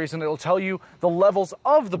charged batteries, and it'll tell you the levels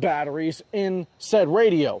of the batteries in said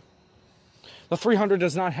radio. The 300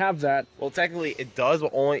 does not have that. Well, technically it does,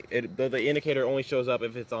 but the indicator only shows up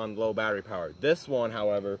if it's on low battery power. This one,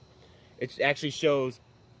 however, it actually shows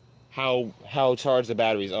how charged the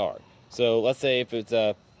batteries are. So let's say if it's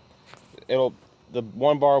the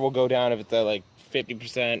one bar will go down if it's at like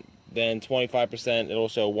 50%, then 25% it'll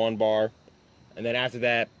show 1 bar. And then after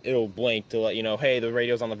that, it'll blink to let you know, hey, the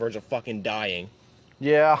radio's on the verge of fucking dying.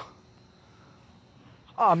 Yeah.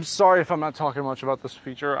 I'm sorry if I'm not talking much about this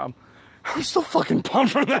feature. I'm still fucking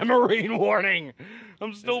pumped from that marine warning.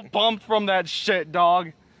 I'm still pumped from that shit,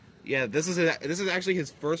 dog. Yeah, this is actually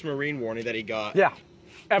his first marine warning that he got. Yeah.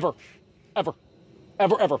 Ever. I've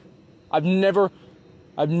never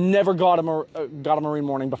got a marine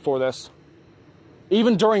warning before this.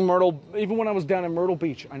 Even when I was down in Myrtle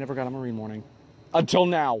Beach, I never got a marine warning. Until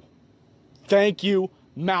now. Thank you,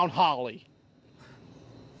 Mount Holly.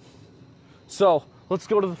 So, let's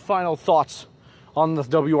go to the final thoughts on the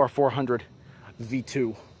WR400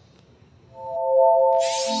 V2.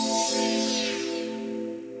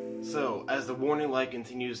 So, as the warning light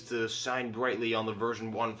continues to shine brightly on the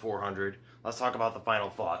version 1 400, let's talk about the final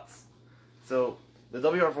thoughts. So, the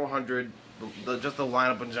WR400, just the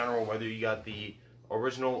lineup in general, whether you got the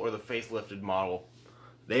original or the facelifted model,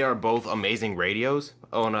 they are both amazing radios.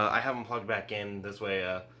 Oh, and I have them plugged back in this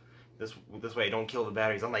way. This way I don't kill the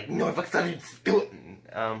batteries. I'm like, no, fuck, just do it.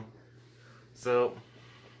 So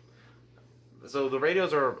the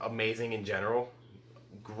radios are amazing in general.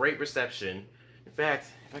 Great reception. In fact,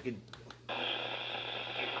 if I could.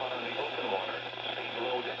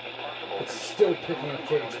 It's still picking up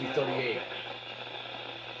KHB-38.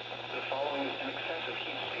 The following is an excessive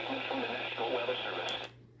heat statement from the National Weather Service.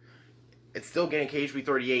 It's still getting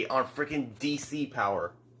KHB-38 on freaking DC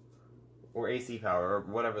power. Or AC power, or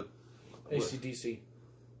whatever. AC/DC.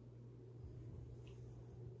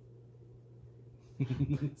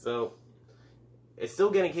 So it's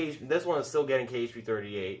still getting this one is still getting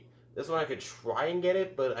KHP38. This one I could try and get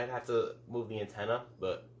it, but I'd have to move the antenna.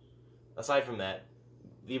 But aside from that,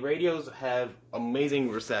 the radios have amazing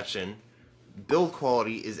reception. Build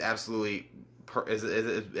quality is absolutely,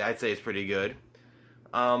 I'd say it's pretty good.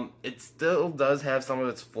 It still does have some of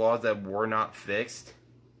its flaws that were not fixed,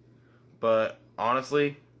 but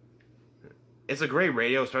honestly, it's a great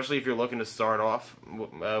radio, especially if you're looking to start off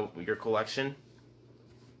your collection.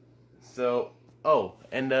 So,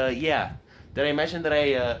 yeah, did I mention that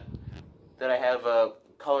I have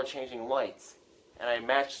color changing lights, and I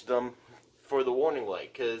matched them for the warning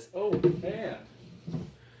light? Cause man,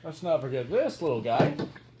 let's not forget this little guy.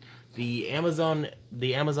 The Amazon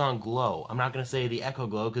Glow. I'm not gonna say the Echo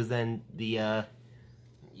Glow, because then the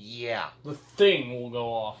thing will go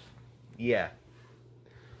off. Yeah.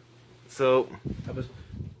 So that was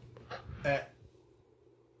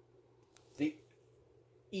the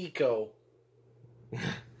Eco.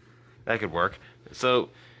 That could work. So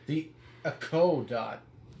the Echo dot.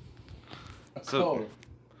 So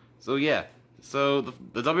yeah. So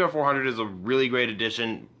the WR400 is a really great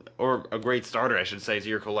addition, or a great starter, I should say, to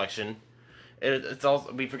your collection. It's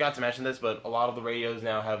also, we forgot to mention this, but a lot of the radios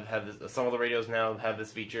now have this. Some of the radios now have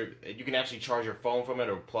this feature. You can actually charge your phone from it,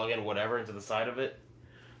 or plug in whatever into the side of it.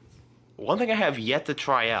 One thing I have yet to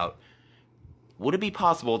try out: would it be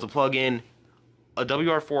possible to plug in a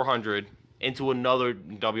WR400 into another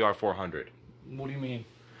WR400? What do you mean?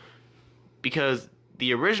 Because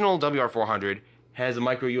the original WR400 has a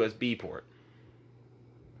micro USB port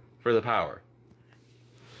for the power.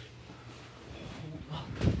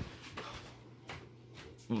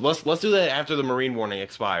 Let's do that after the marine warning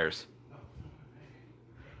expires.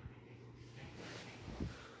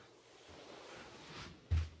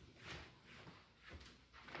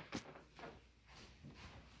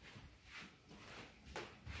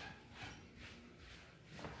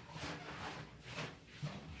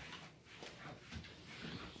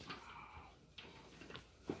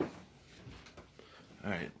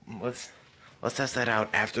 All right, let's test that out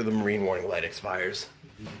after the marine warning light expires.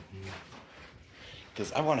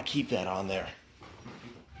 Because I want to keep that on there.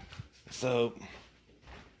 So,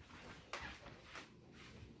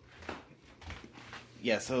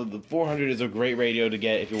 yeah, so the 400 is a great radio to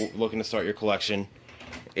get if you're looking to start your collection.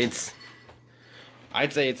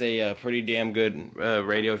 I'd say it's a pretty damn good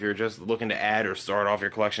radio if you're just looking to add or start off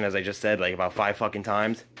your collection, as I just said, like about 5 fucking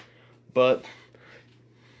times. But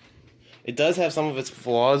it does have some of its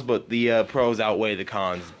flaws, but the pros outweigh the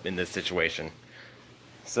cons in this situation.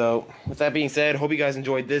 So, with that being said, hope you guys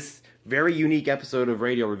enjoyed this very unique episode of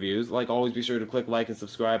Radio Reviews. Like always, be sure to click like and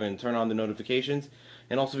subscribe and turn on the notifications.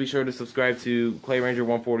 And also be sure to subscribe to Clay Ranger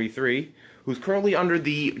 143, who's currently under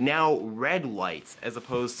the now red lights, as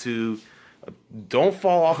opposed to don't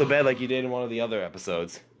fall off the bed like you did in one of the other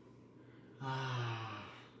episodes.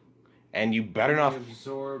 And you better not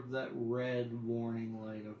absorb that red warning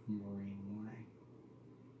light of marine warning.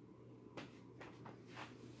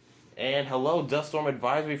 And hello, dust storm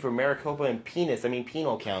advisory for Maricopa and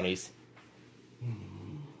Pinal counties.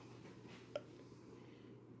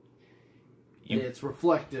 It's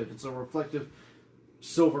reflective. It's a reflective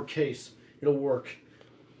silver case. It'll work.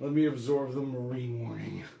 Let me absorb the marine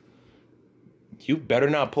warning. You better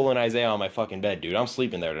not pull an Isaiah on my fucking bed, dude. I'm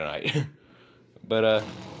sleeping there tonight. But,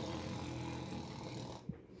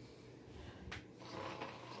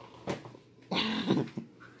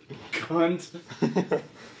 Cunt.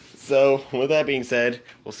 So, with that being said,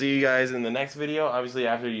 we'll see you guys in the next video. Obviously,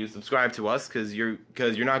 after you subscribe to us, because you're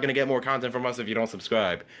not going to get more content from us if you don't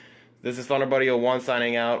subscribe. This is ThunderBuddy01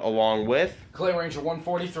 signing out, along with Clay Ranger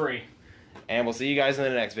 143. And we'll see you guys in the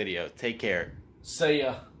next video. Take care. See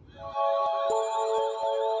ya.